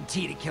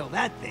TNT to kill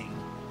that thing.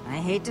 I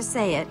hate to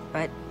say it,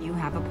 but you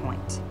have a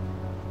point.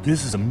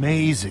 This is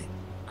amazing.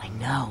 I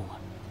know.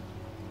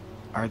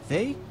 Are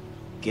they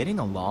getting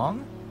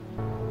along?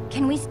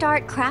 Can we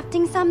start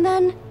crafting some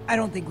then? I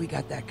don't think we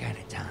got that kind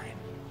of time.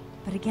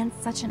 But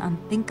against such an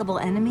unthinkable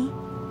enemy,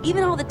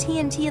 even all the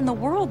TNT in the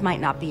world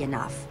might not be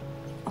enough.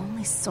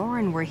 Only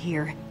Soren were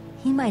here.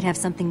 He might have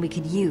something we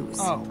could use.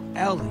 Oh,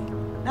 Ellie,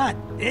 not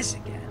this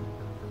again.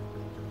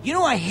 You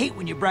know I hate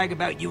when you brag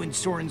about you and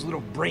Soren's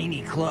little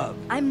brainy club.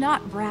 I'm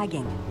not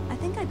bragging. I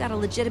think I've got a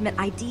legitimate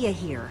idea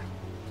here.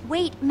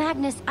 Wait,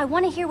 Magnus, I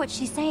want to hear what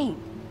she's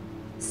saying.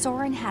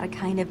 Soren had a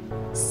kind of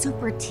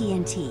super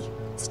TNT,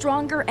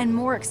 stronger and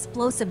more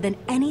explosive than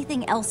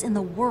anything else in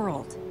the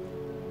world.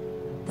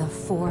 The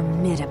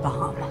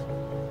Formidabomb.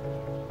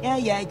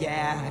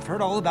 Yeah. I've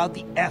heard all about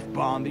the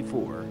F-bomb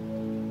before.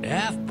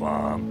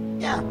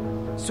 F-bomb? Yeah.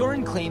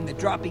 Soren claimed that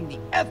dropping the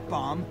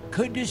F-bomb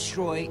could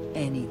destroy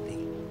anything.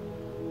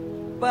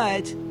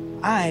 But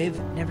I've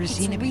never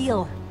seen it before. It's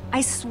real.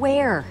 I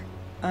swear.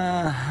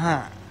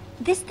 Uh-huh.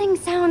 This thing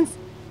sounds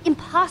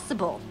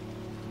impossible.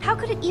 How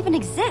could it even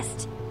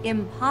exist?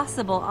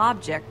 Impossible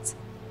objects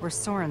were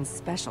Soren's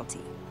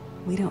specialty.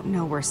 We don't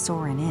know where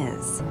Soren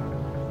is.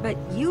 But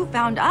you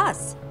found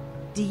us.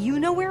 Do you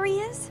know where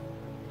he is?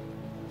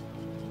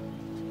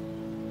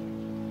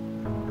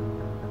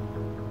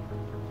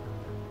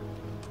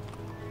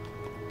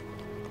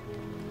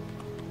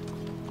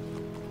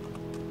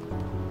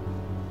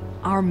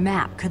 Our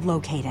map could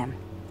locate him.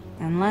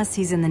 Unless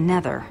he's in the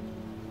Nether.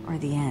 Or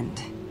the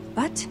End.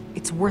 But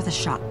it's worth a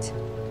shot.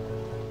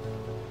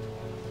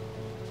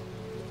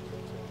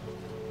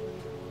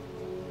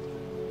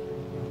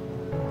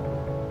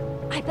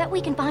 I bet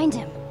we can find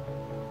him.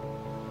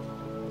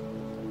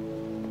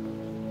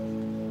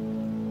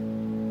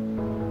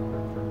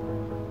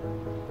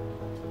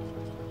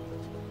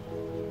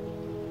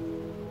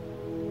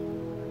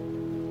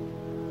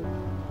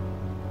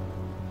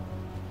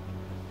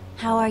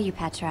 How are you,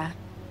 Petra?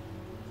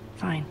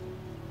 Fine.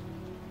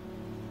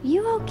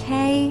 You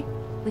okay?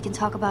 We can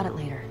talk about it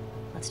later.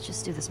 Let's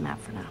just do this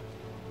map for now.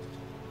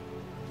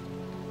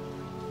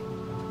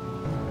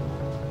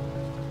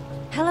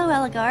 Hello,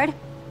 Eligard.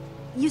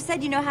 You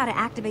said you know how to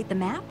activate the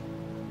map?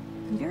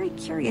 I'm very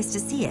curious to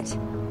see it.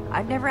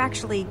 I've never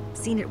actually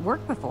seen it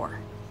work before.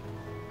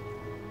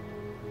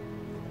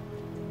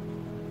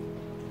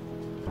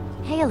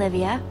 Hey,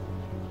 Olivia.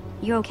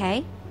 You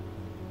okay?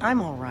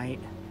 I'm all right.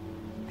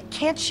 I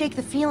can't shake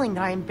the feeling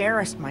that I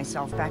embarrassed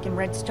myself back in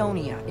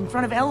Redstonia, in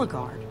front of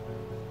Eligard.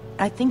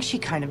 I think she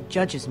kind of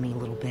judges me a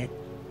little bit.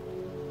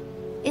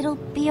 It'll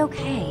be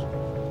okay.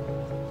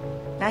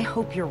 I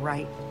hope you're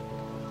right.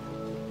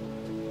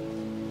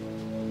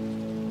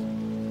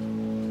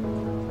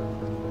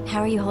 How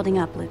are you holding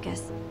up,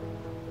 Lucas?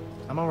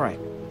 I'm alright.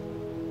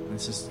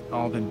 This has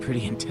all been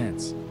pretty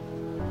intense.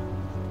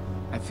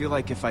 I feel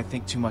like if I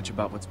think too much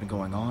about what's been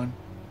going on,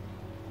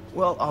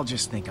 well, I'll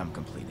just think I'm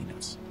completely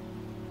nuts.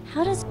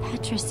 How does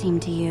Petra seem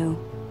to you?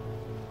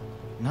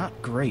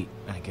 Not great,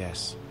 I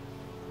guess.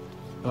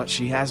 But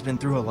she has been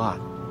through a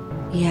lot.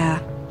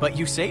 Yeah. But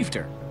you saved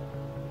her.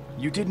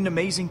 You did an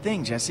amazing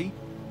thing, Jesse.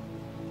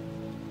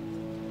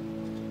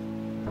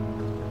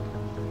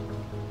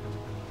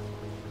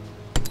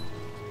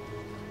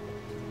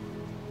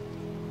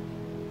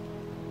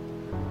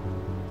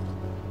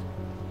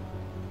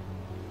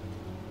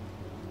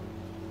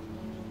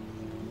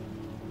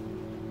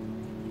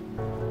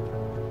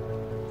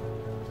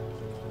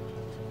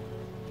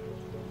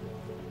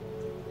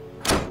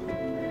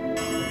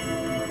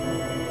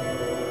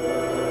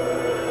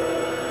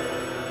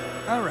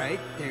 All right,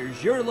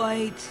 there's your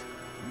light,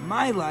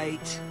 my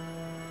light.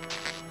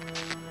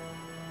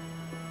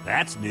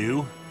 That's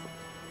new.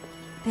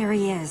 There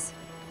he is.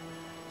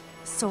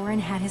 Soren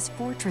had his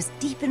fortress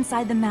deep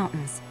inside the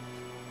mountains.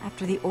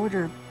 After the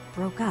Order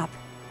broke up,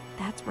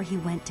 that's where he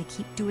went to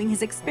keep doing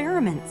his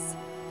experiments.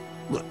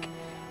 Look,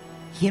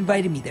 he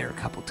invited me there a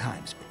couple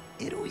times,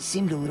 but it always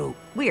seemed a little...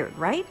 Weird,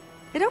 right?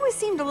 It always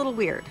seemed a little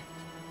weird.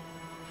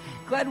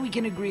 Glad we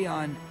can agree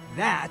on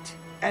that,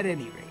 at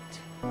any rate.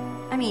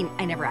 I mean,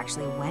 I never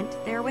actually went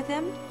there with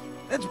him.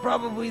 That's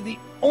probably the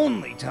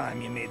only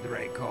time you made the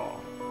right call.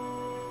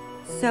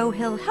 So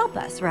he'll help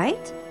us,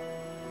 right?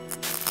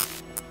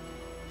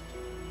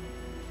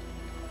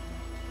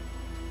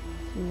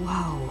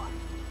 Whoa.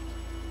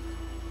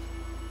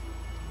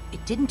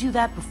 It didn't do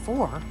that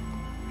before.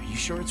 Are you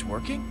sure it's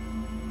working?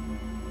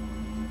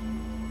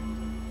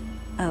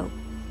 Oh.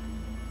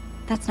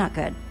 That's not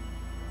good.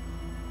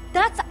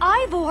 That's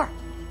Ivor!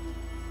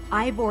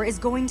 Ivor is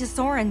going to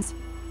Soren's.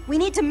 We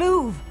need to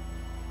move.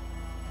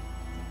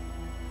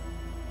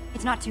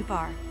 It's not too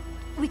far.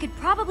 We could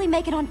probably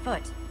make it on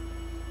foot.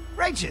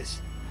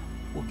 Righteous.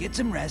 We'll get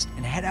some rest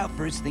and head out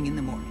first thing in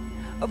the morning,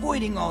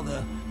 avoiding all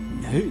the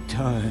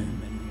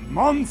nighttime and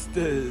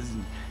monsters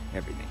and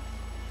everything.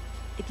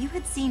 If you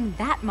had seen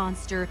that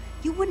monster,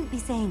 you wouldn't be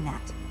saying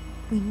that.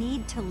 We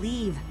need to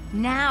leave,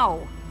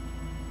 now.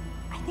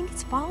 I think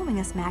it's following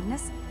us,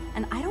 Magnus,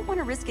 and I don't want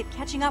to risk it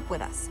catching up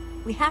with us.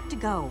 We have to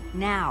go,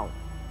 now.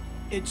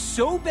 It's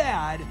so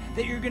bad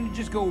that you're gonna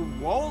just go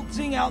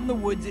waltzing out in the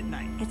woods at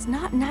night. It's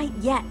not night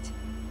yet.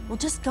 We'll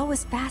just go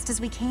as fast as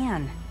we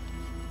can.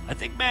 I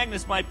think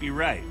Magnus might be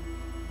right.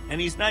 And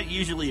he's not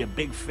usually a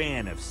big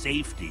fan of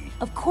safety.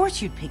 Of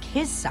course you'd pick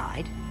his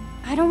side.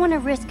 I don't want to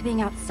risk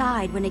being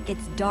outside when it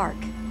gets dark.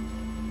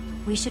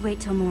 We should wait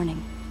till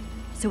morning,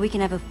 so we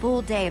can have a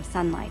full day of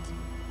sunlight.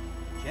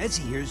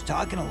 Jesse here's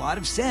talking a lot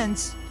of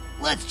sense.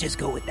 Let's just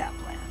go with that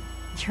plan.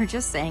 You're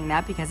just saying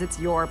that because it's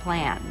your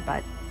plan,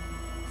 but...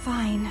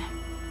 fine.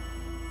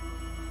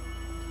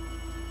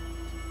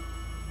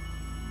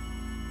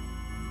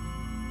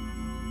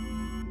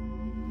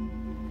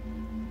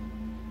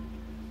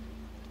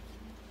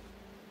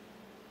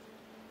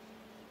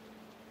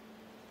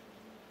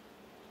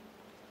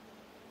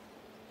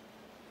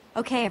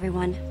 Okay,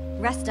 everyone.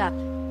 Rest up.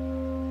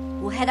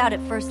 We'll head out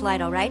at first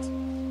light, all right?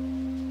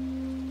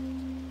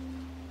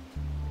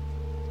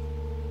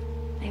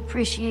 I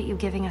appreciate you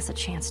giving us a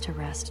chance to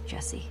rest,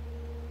 Jesse.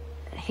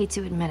 I hate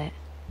to admit it,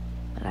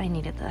 but I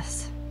needed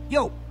this.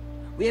 Yo,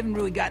 we haven't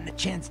really gotten a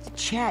chance to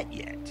chat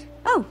yet.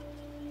 Oh.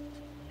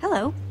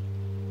 Hello.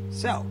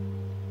 So,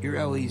 you're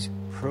Ellie's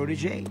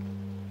protege?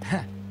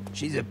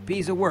 She's a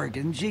piece of work,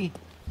 isn't she?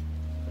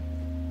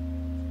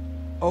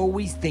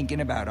 Always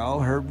thinking about all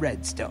her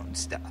redstone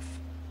stuff.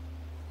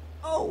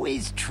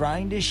 Always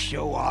trying to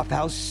show off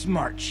how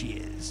smart she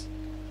is.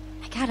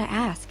 I gotta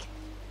ask,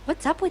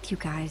 what's up with you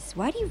guys?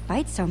 Why do you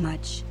fight so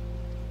much?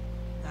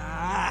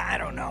 I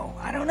don't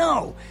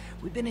know.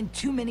 We've been in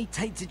too many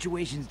tight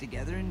situations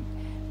together, and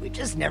we've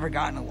just never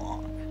gotten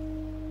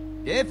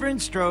along.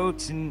 Different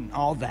strokes and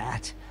all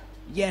that,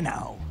 you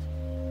know.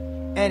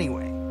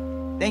 Anyway,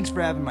 thanks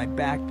for having my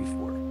back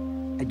before.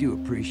 I do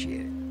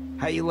appreciate it.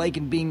 How you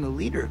liking being the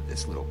leader of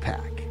this little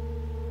pack?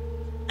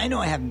 I know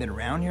I haven't been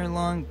around here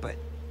long, but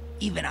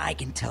even I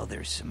can tell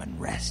there's some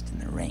unrest in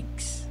the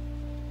ranks.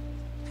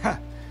 Huh.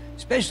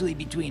 Especially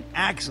between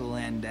Axel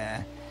and,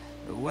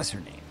 what's her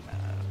name?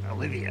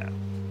 Olivia.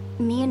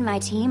 Me and my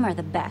team are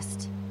the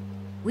best.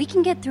 We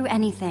can get through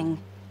anything.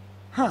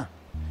 Huh.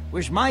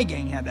 Wish my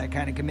gang had that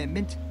kind of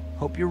commitment.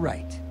 Hope you're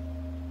right.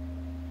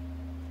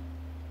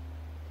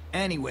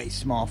 Anyway,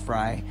 small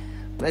fry,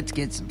 let's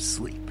get some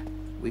sleep.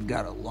 We've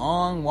got a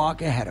long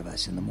walk ahead of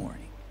us in the morning.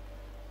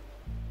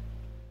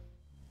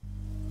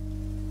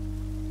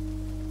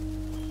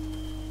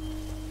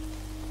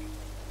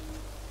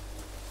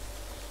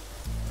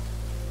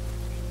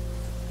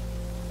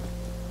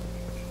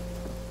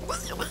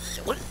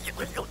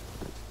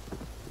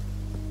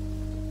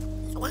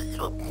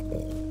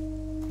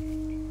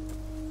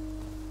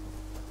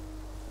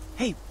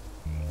 Hey.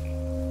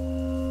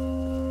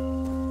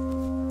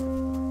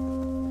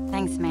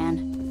 Thanks,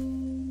 man.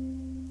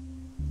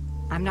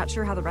 I'm not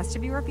sure how the rest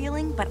of you are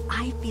feeling, but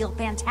I feel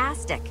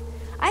fantastic.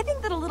 I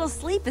think that a little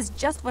sleep is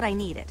just what I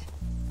needed.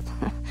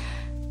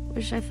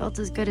 Wish I felt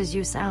as good as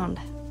you sound.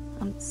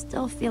 I'm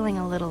still feeling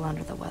a little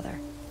under the weather.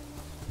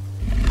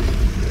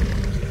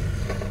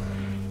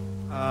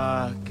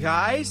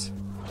 Guys?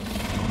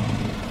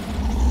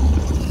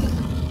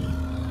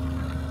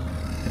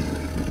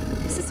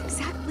 This is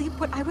exactly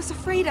what I was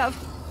afraid of.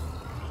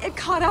 It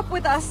caught up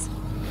with us.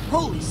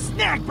 Holy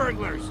snack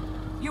burglars!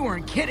 You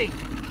weren't kidding.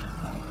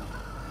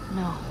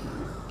 No,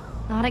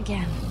 not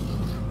again.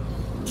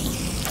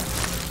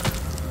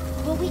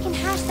 Well, we can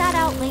hash that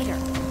out later,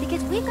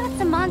 because we've got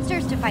some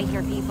monsters to fight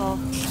here, people.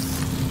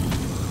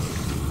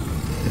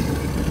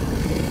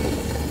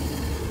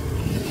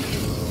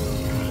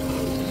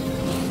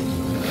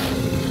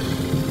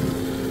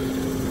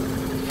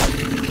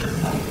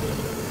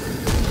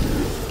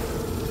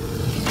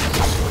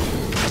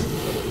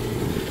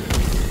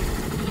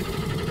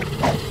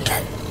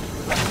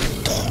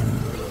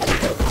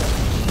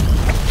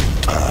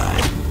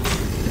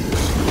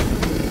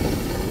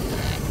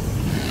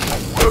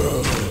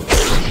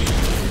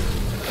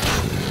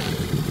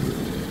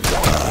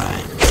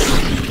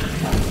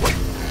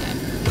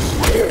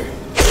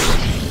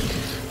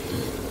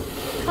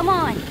 Come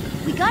on,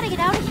 we gotta get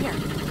out of here.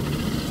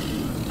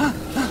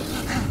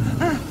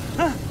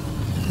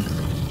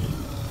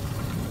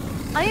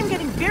 I am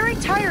getting very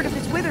tired of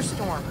this wither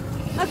storm.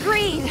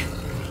 Agreed.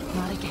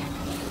 Not again.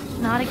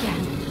 Not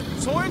again.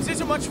 Soren's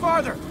isn't much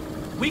farther.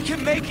 We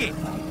can make it.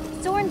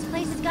 Soren's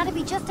place has gotta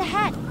be just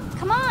ahead.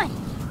 Come on!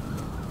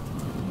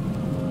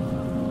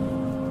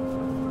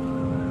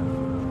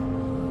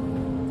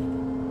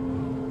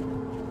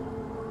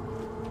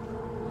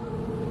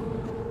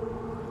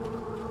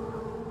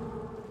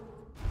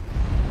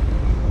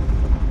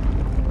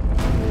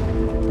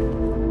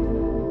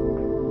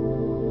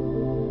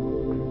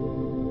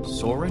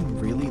 Soren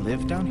really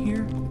lived down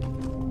here?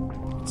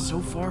 It's so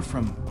far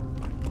from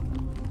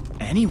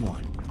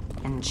anyone.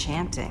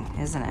 Enchanting,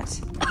 isn't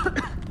it?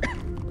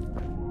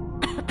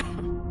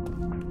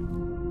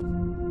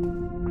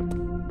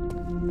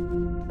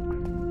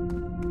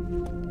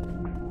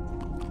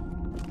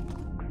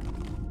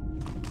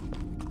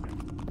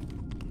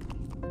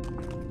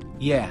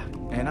 Yeah,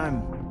 and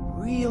I'm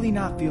really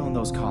not feeling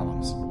those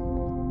columns.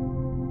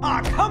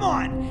 Aw, come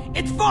on!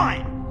 It's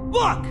fine!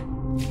 Look!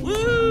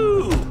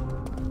 Woo!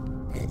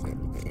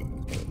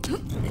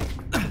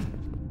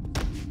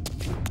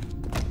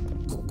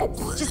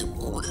 Just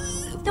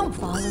don't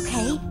fall,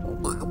 okay?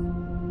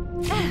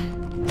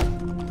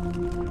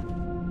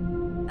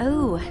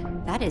 Oh,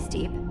 that is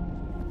deep.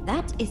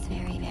 That is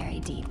very, very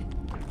deep.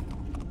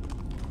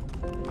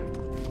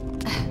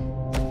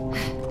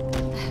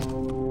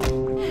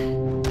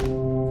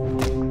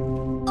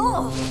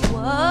 Oh,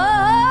 whoa!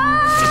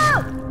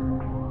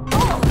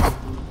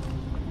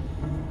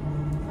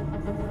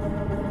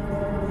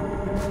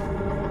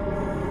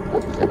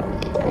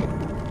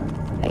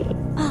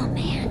 Oh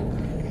man,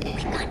 we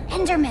got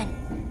Enderman.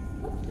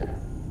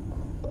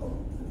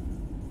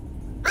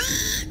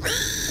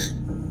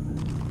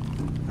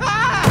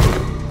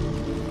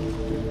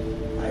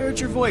 I heard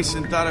your voice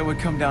and thought I would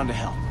come down to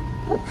help.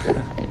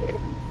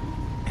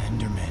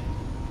 Enderman.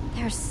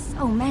 There's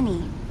so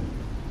many.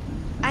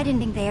 I didn't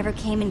think they ever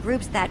came in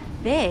groups that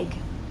big.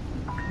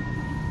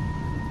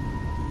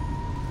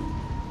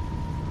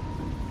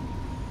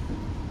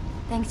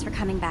 Thanks for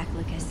coming back,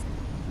 Lucas.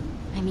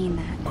 I mean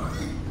that.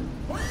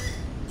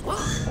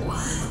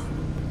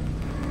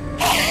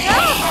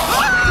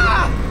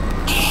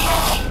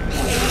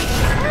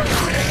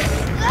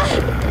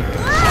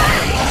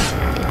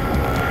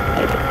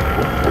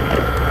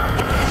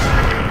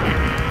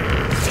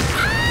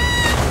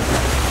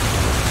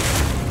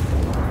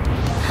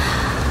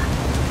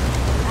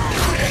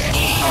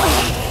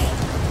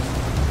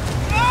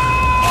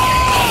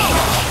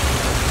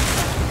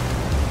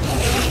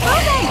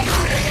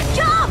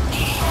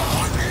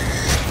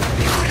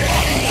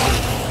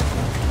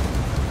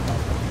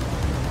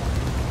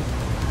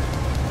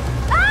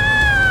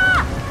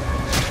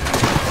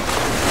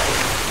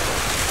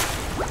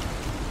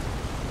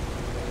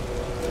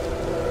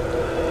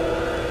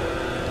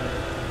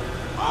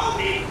 Oh,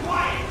 be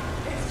quiet!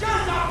 It's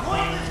just a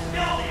pointless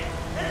building!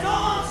 That's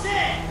all I'm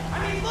saying! I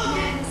mean, look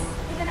at...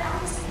 If an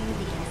artist viewed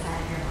the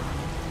inside of your mind,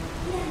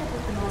 you'd end up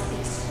with the most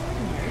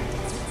extraordinary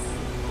desert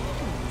city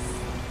paintings.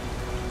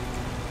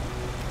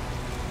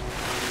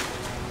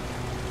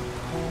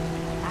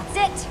 That's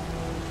it!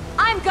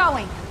 I'm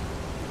going!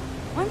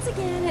 Once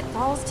again, it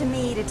falls to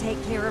me to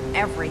take care of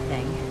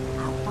everything.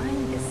 I'll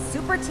find this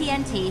super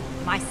TNT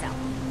myself.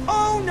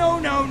 Oh, no,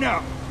 no,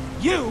 no!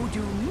 You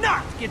do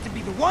not get to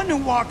be the one who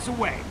walks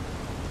away.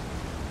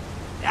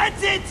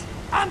 That's it!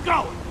 I'm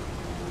going!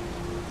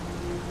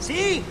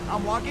 See?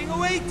 I'm walking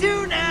away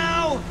too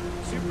now!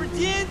 Super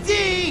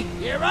TNT!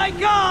 Here I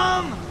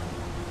come!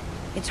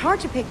 It's hard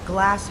to pick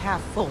glass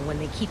half full when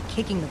they keep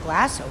kicking the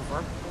glass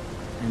over.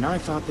 And I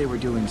thought they were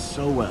doing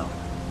so well.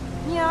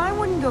 Yeah, I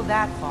wouldn't go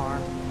that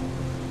far.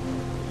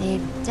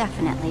 They've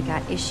definitely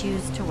got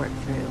issues to work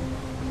through.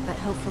 But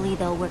hopefully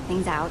they'll work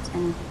things out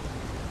and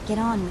get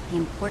on with the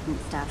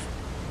important stuff.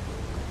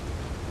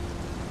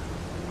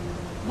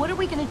 What are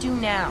we gonna do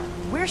now?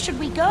 Where should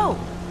we go?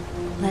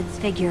 Let's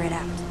figure it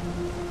out.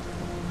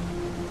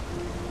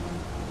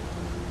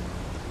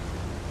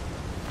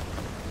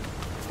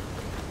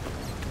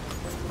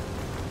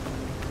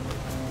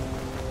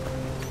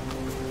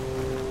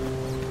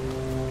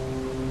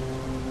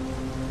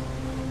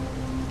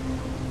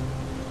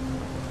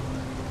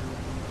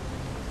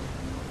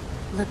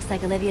 Looks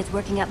like Olivia's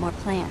working up more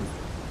plans,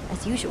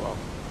 as usual.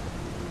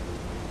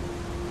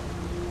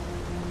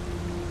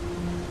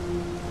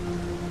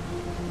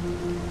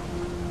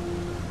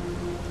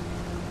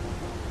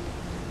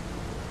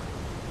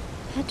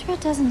 Petra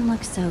doesn't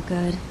look so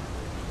good.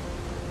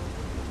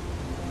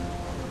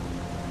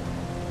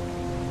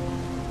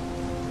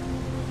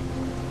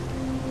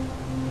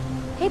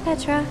 Hey,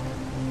 Petra.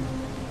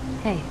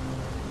 Hey,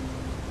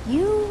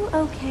 You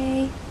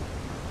okay?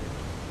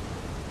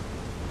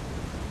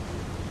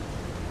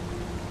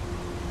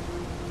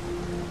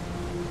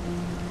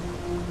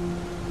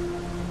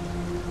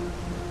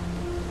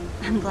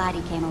 I'm glad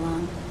he came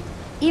along,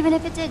 even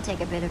if it did take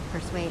a bit of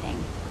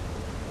persuading.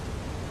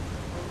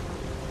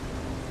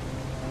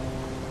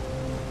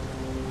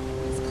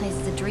 This place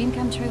is a dream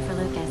come true for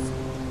Lucas.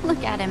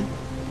 Look at him.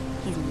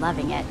 He's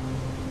loving it.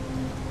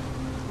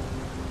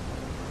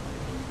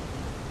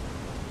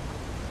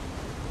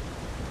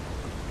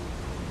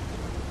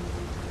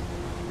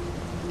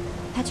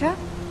 Petra,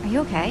 are you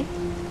okay?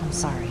 I'm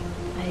sorry.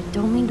 I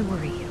don't mean to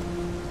worry you.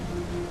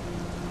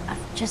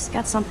 I've just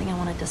got something I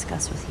want to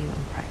discuss with you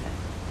in private.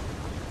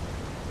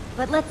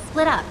 But let's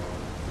split up.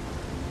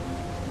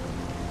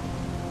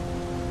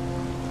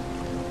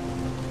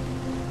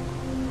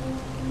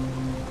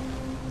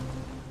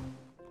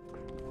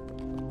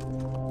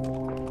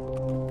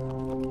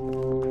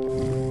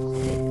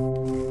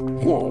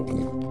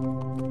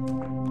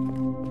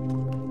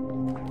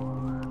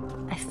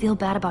 feel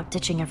bad about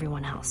ditching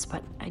everyone else,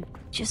 but I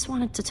just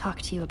wanted to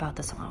talk to you about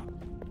this alone.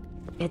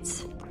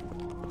 It's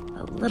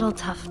a little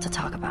tough to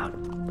talk about.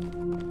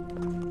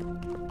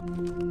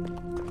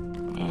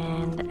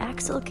 And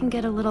Axel can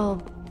get a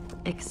little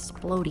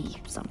explodey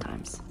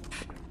sometimes.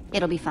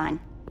 It'll be fine.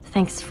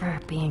 Thanks for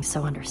being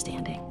so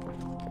understanding.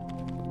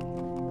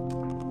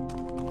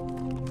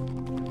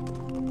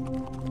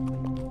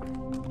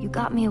 You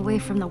got me away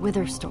from the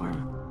Wither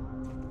Storm,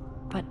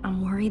 but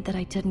I'm worried that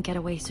I didn't get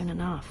away soon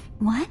enough.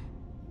 What?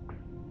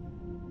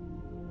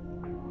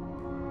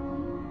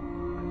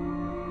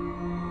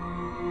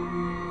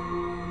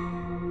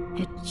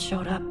 It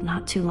showed up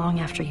not too long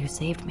after you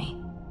saved me.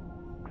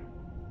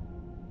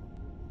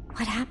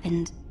 What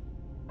happened?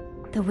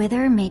 The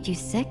Wither made you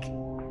sick?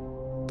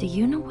 Do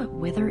you know what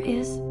Wither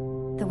is?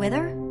 The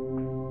Wither?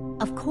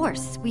 Of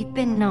course, we've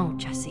been... No,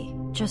 Jesse.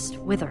 Just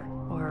Wither,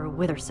 or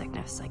Wither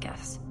sickness, I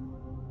guess.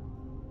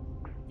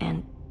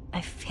 And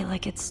I feel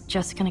like it's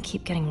just gonna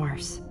keep getting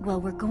worse.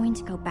 Well, we're going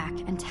to go back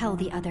and tell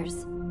the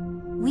others.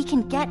 We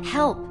can get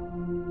help.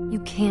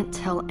 You can't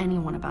tell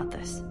anyone about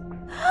this.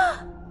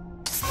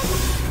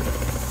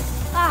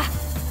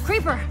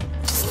 Creeper!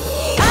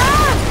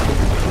 Ah!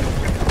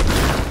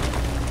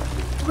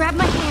 Grab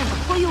my hand,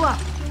 I'll pull you up.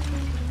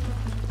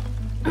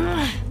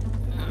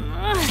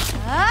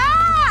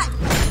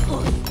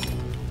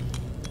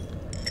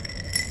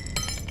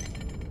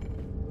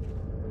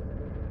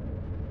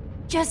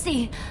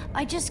 Jesse,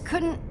 I just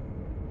couldn't...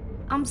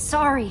 I'm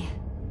sorry.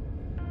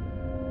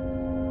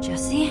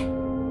 Jesse?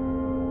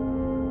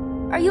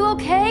 Are you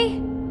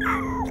okay?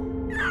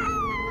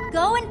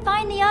 Go and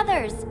find the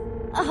others.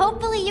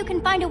 Hopefully you can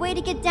find a way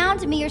to get down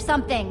to me or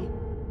something.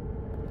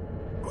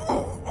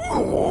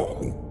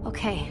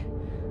 Okay,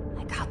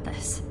 I got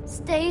this.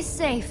 Stay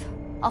safe.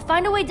 I'll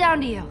find a way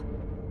down to you.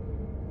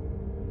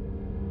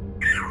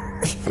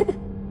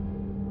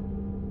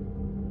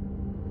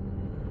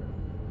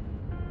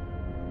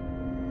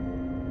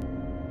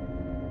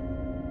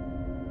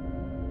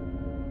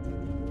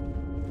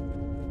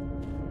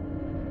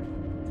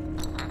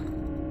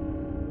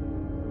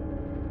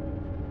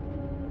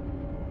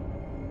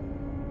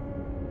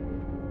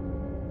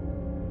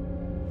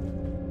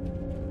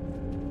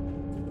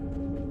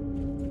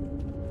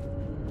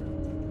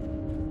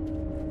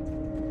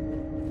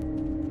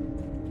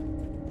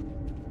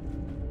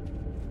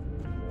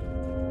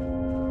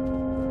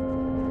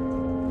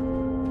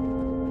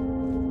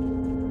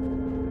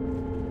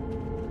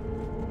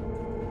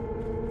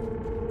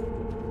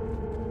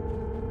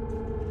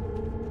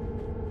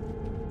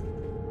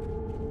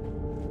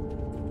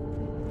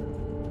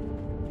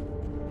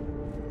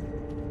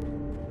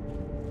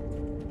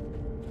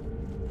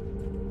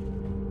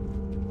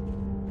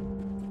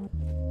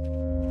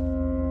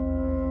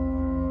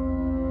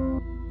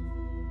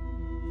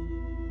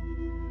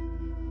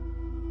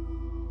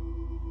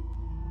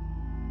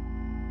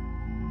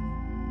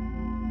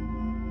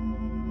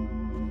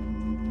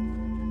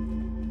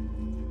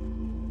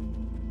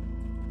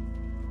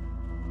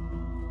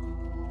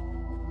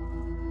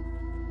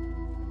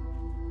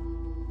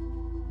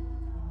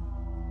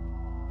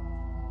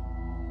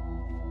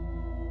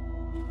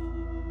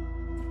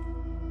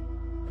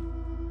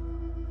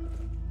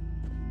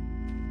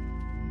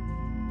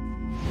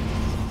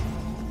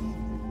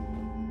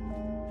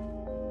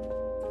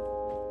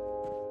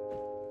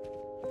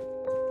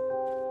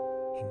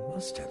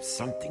 Must have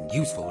something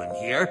useful in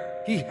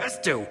here. He has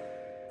to.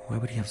 Why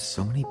would he have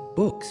so many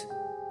books?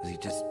 Is he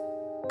just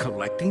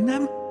collecting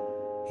them?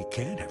 He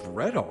can't have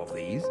read all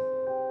these.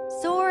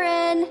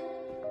 Soren!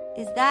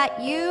 Is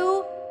that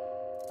you?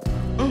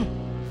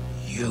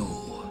 You.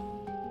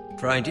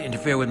 Trying to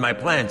interfere with my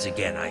plans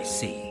again, I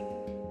see.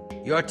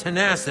 Your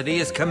tenacity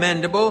is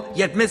commendable,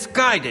 yet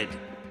misguided.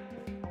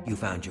 You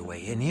found your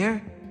way in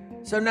here,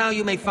 so now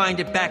you may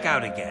find it back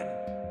out again.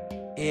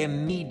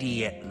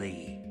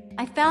 Immediately.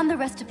 I found the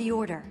rest of the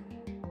Order.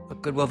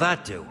 What good will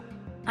that do?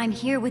 I'm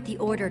here with the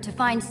Order to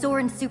find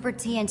Soren's Super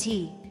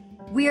TNT.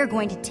 We're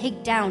going to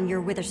take down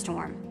your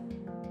Witherstorm.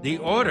 The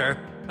Order?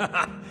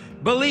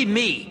 Believe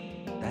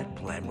me, that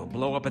plan will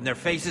blow up in their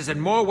faces in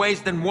more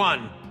ways than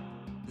one.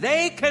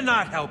 They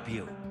cannot help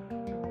you.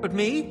 But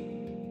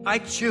me? I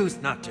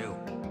choose not to.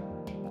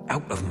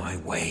 Out of my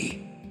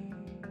way.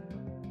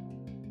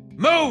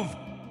 Move!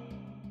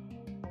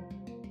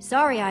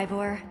 Sorry,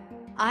 Ivor.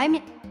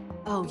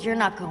 Oh, you're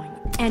not going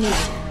anywhere.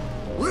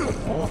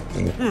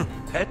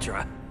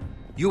 Petra,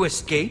 you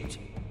escaped?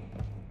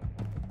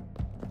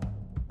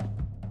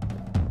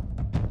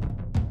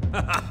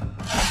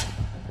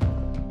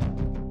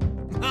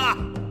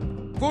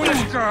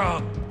 Foolish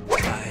girl!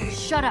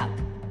 Shut up.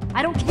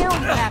 I don't care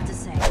what you have to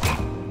say.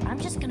 I'm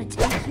just gonna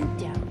take you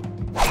down.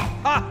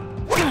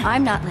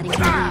 I'm not letting you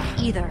leave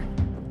either.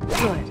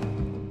 Good.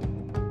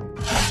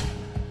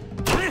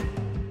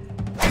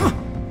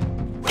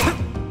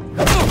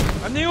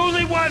 I'm the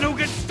only one who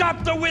can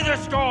stop the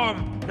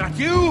Witherstorm! Not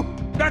you,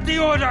 not the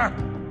Order!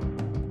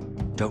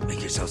 Don't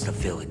make yourselves the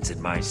villains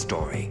in my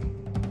story.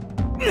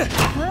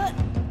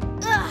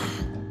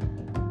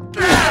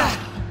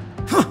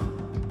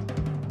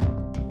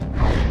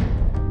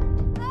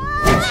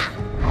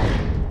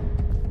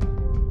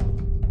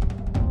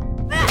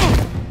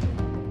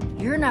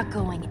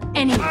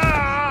 anywhere.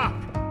 Ah!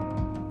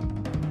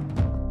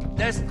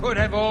 This could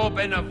have all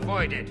been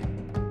avoided.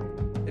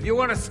 If you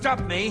want to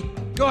stop me,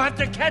 you'll have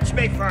to catch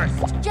me first.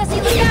 Jesse,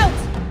 look out!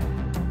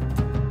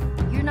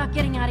 You're not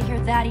getting out of here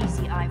that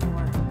easy, Ivor.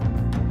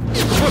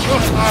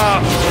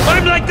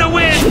 I'm like the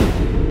wind!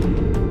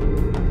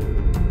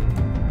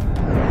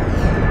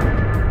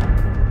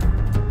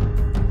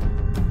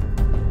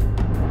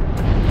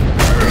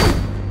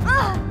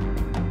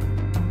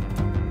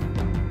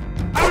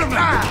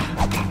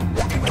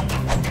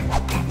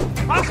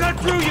 I'll cut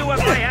through you if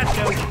I have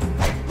to.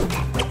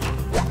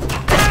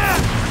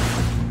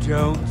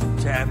 Don't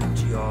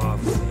tempt your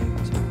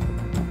fate.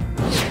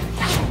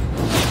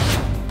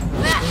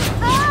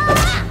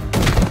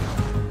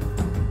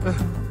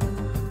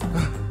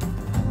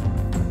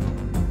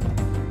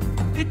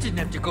 It didn't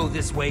have to go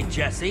this way,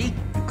 Jesse.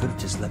 You could have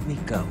just let me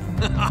go.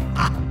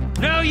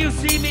 Now you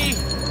see me.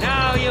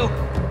 Now you...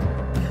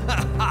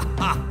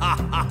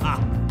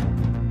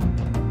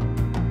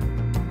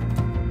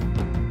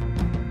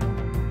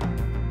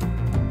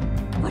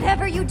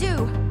 Whatever you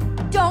do,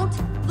 don't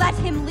let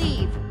him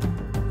leave.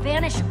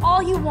 Vanish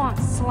all you want,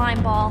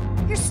 slime ball.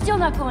 You're still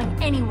not going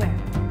anywhere.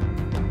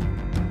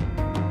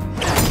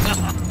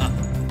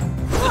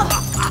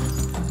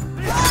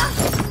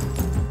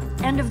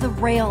 End of the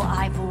rail,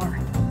 Ivor.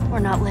 We're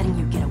not letting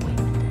you get away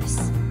with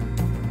this.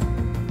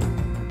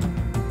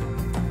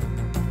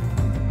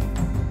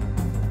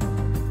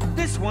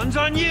 This one's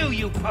on you,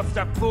 you puffed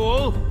up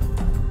fool!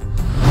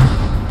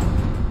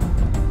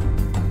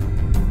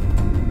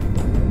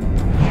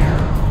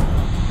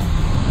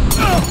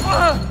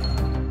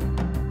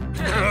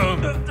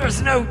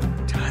 There's no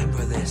time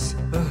for this.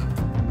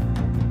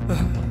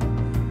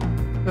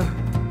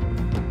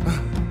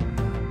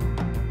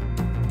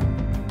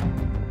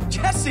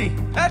 Jesse!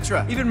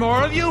 Petra! Even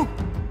more of you?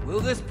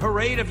 Will this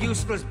parade of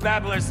useless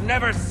babblers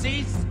never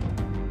cease?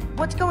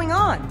 What's going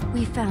on?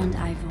 We found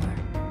Ivor.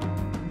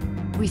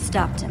 We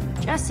stopped him.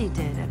 Jesse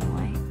did,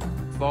 anyway.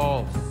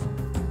 False.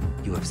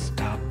 You have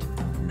stopped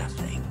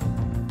nothing.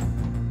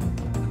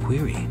 A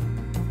query.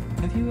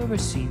 Have you ever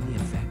seen the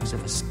effects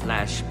of a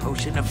splash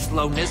potion of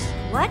slowness?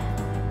 What?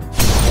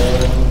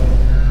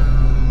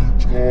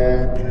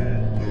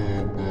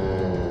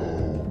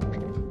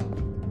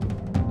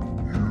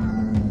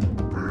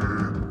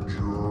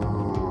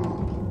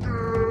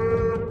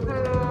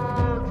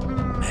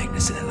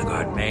 Magnus and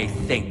Ellegaard may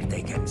think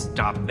they can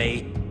stop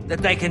me, that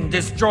they can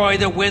destroy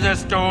the Wither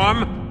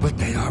Storm, but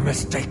they are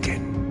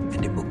mistaken,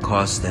 and it will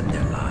cost them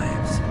their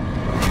lives.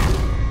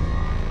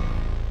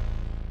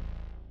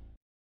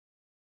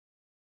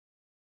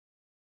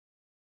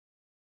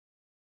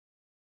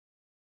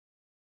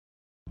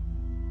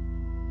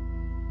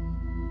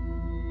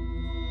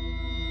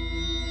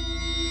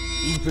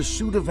 In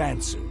pursuit of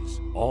answers,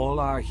 all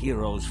our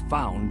heroes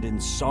found in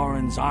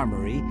Soren's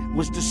armory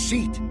was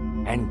deceit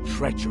and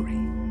treachery.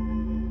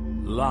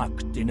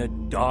 Locked in a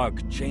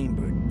dark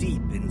chamber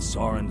deep in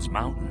Soren's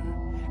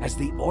mountain, as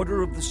the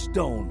Order of the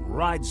Stone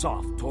rides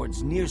off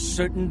towards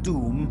near-certain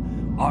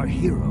doom, our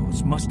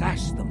heroes must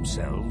ask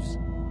themselves,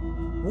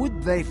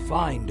 would they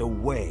find a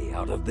way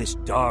out of this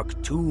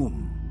dark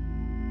tomb?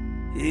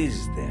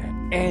 Is there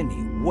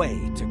any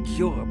way to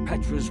cure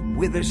Petra's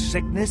wither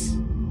sickness?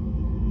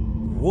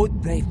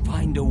 Would they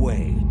find a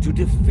way to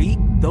defeat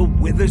the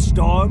Wither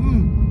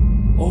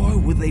Storm? Or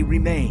will they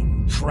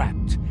remain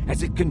trapped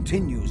as it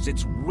continues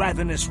its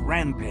ravenous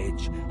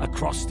rampage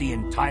across the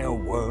entire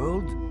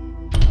world?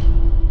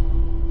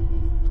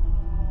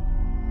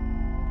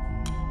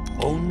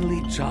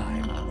 Only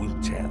time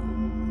will tell.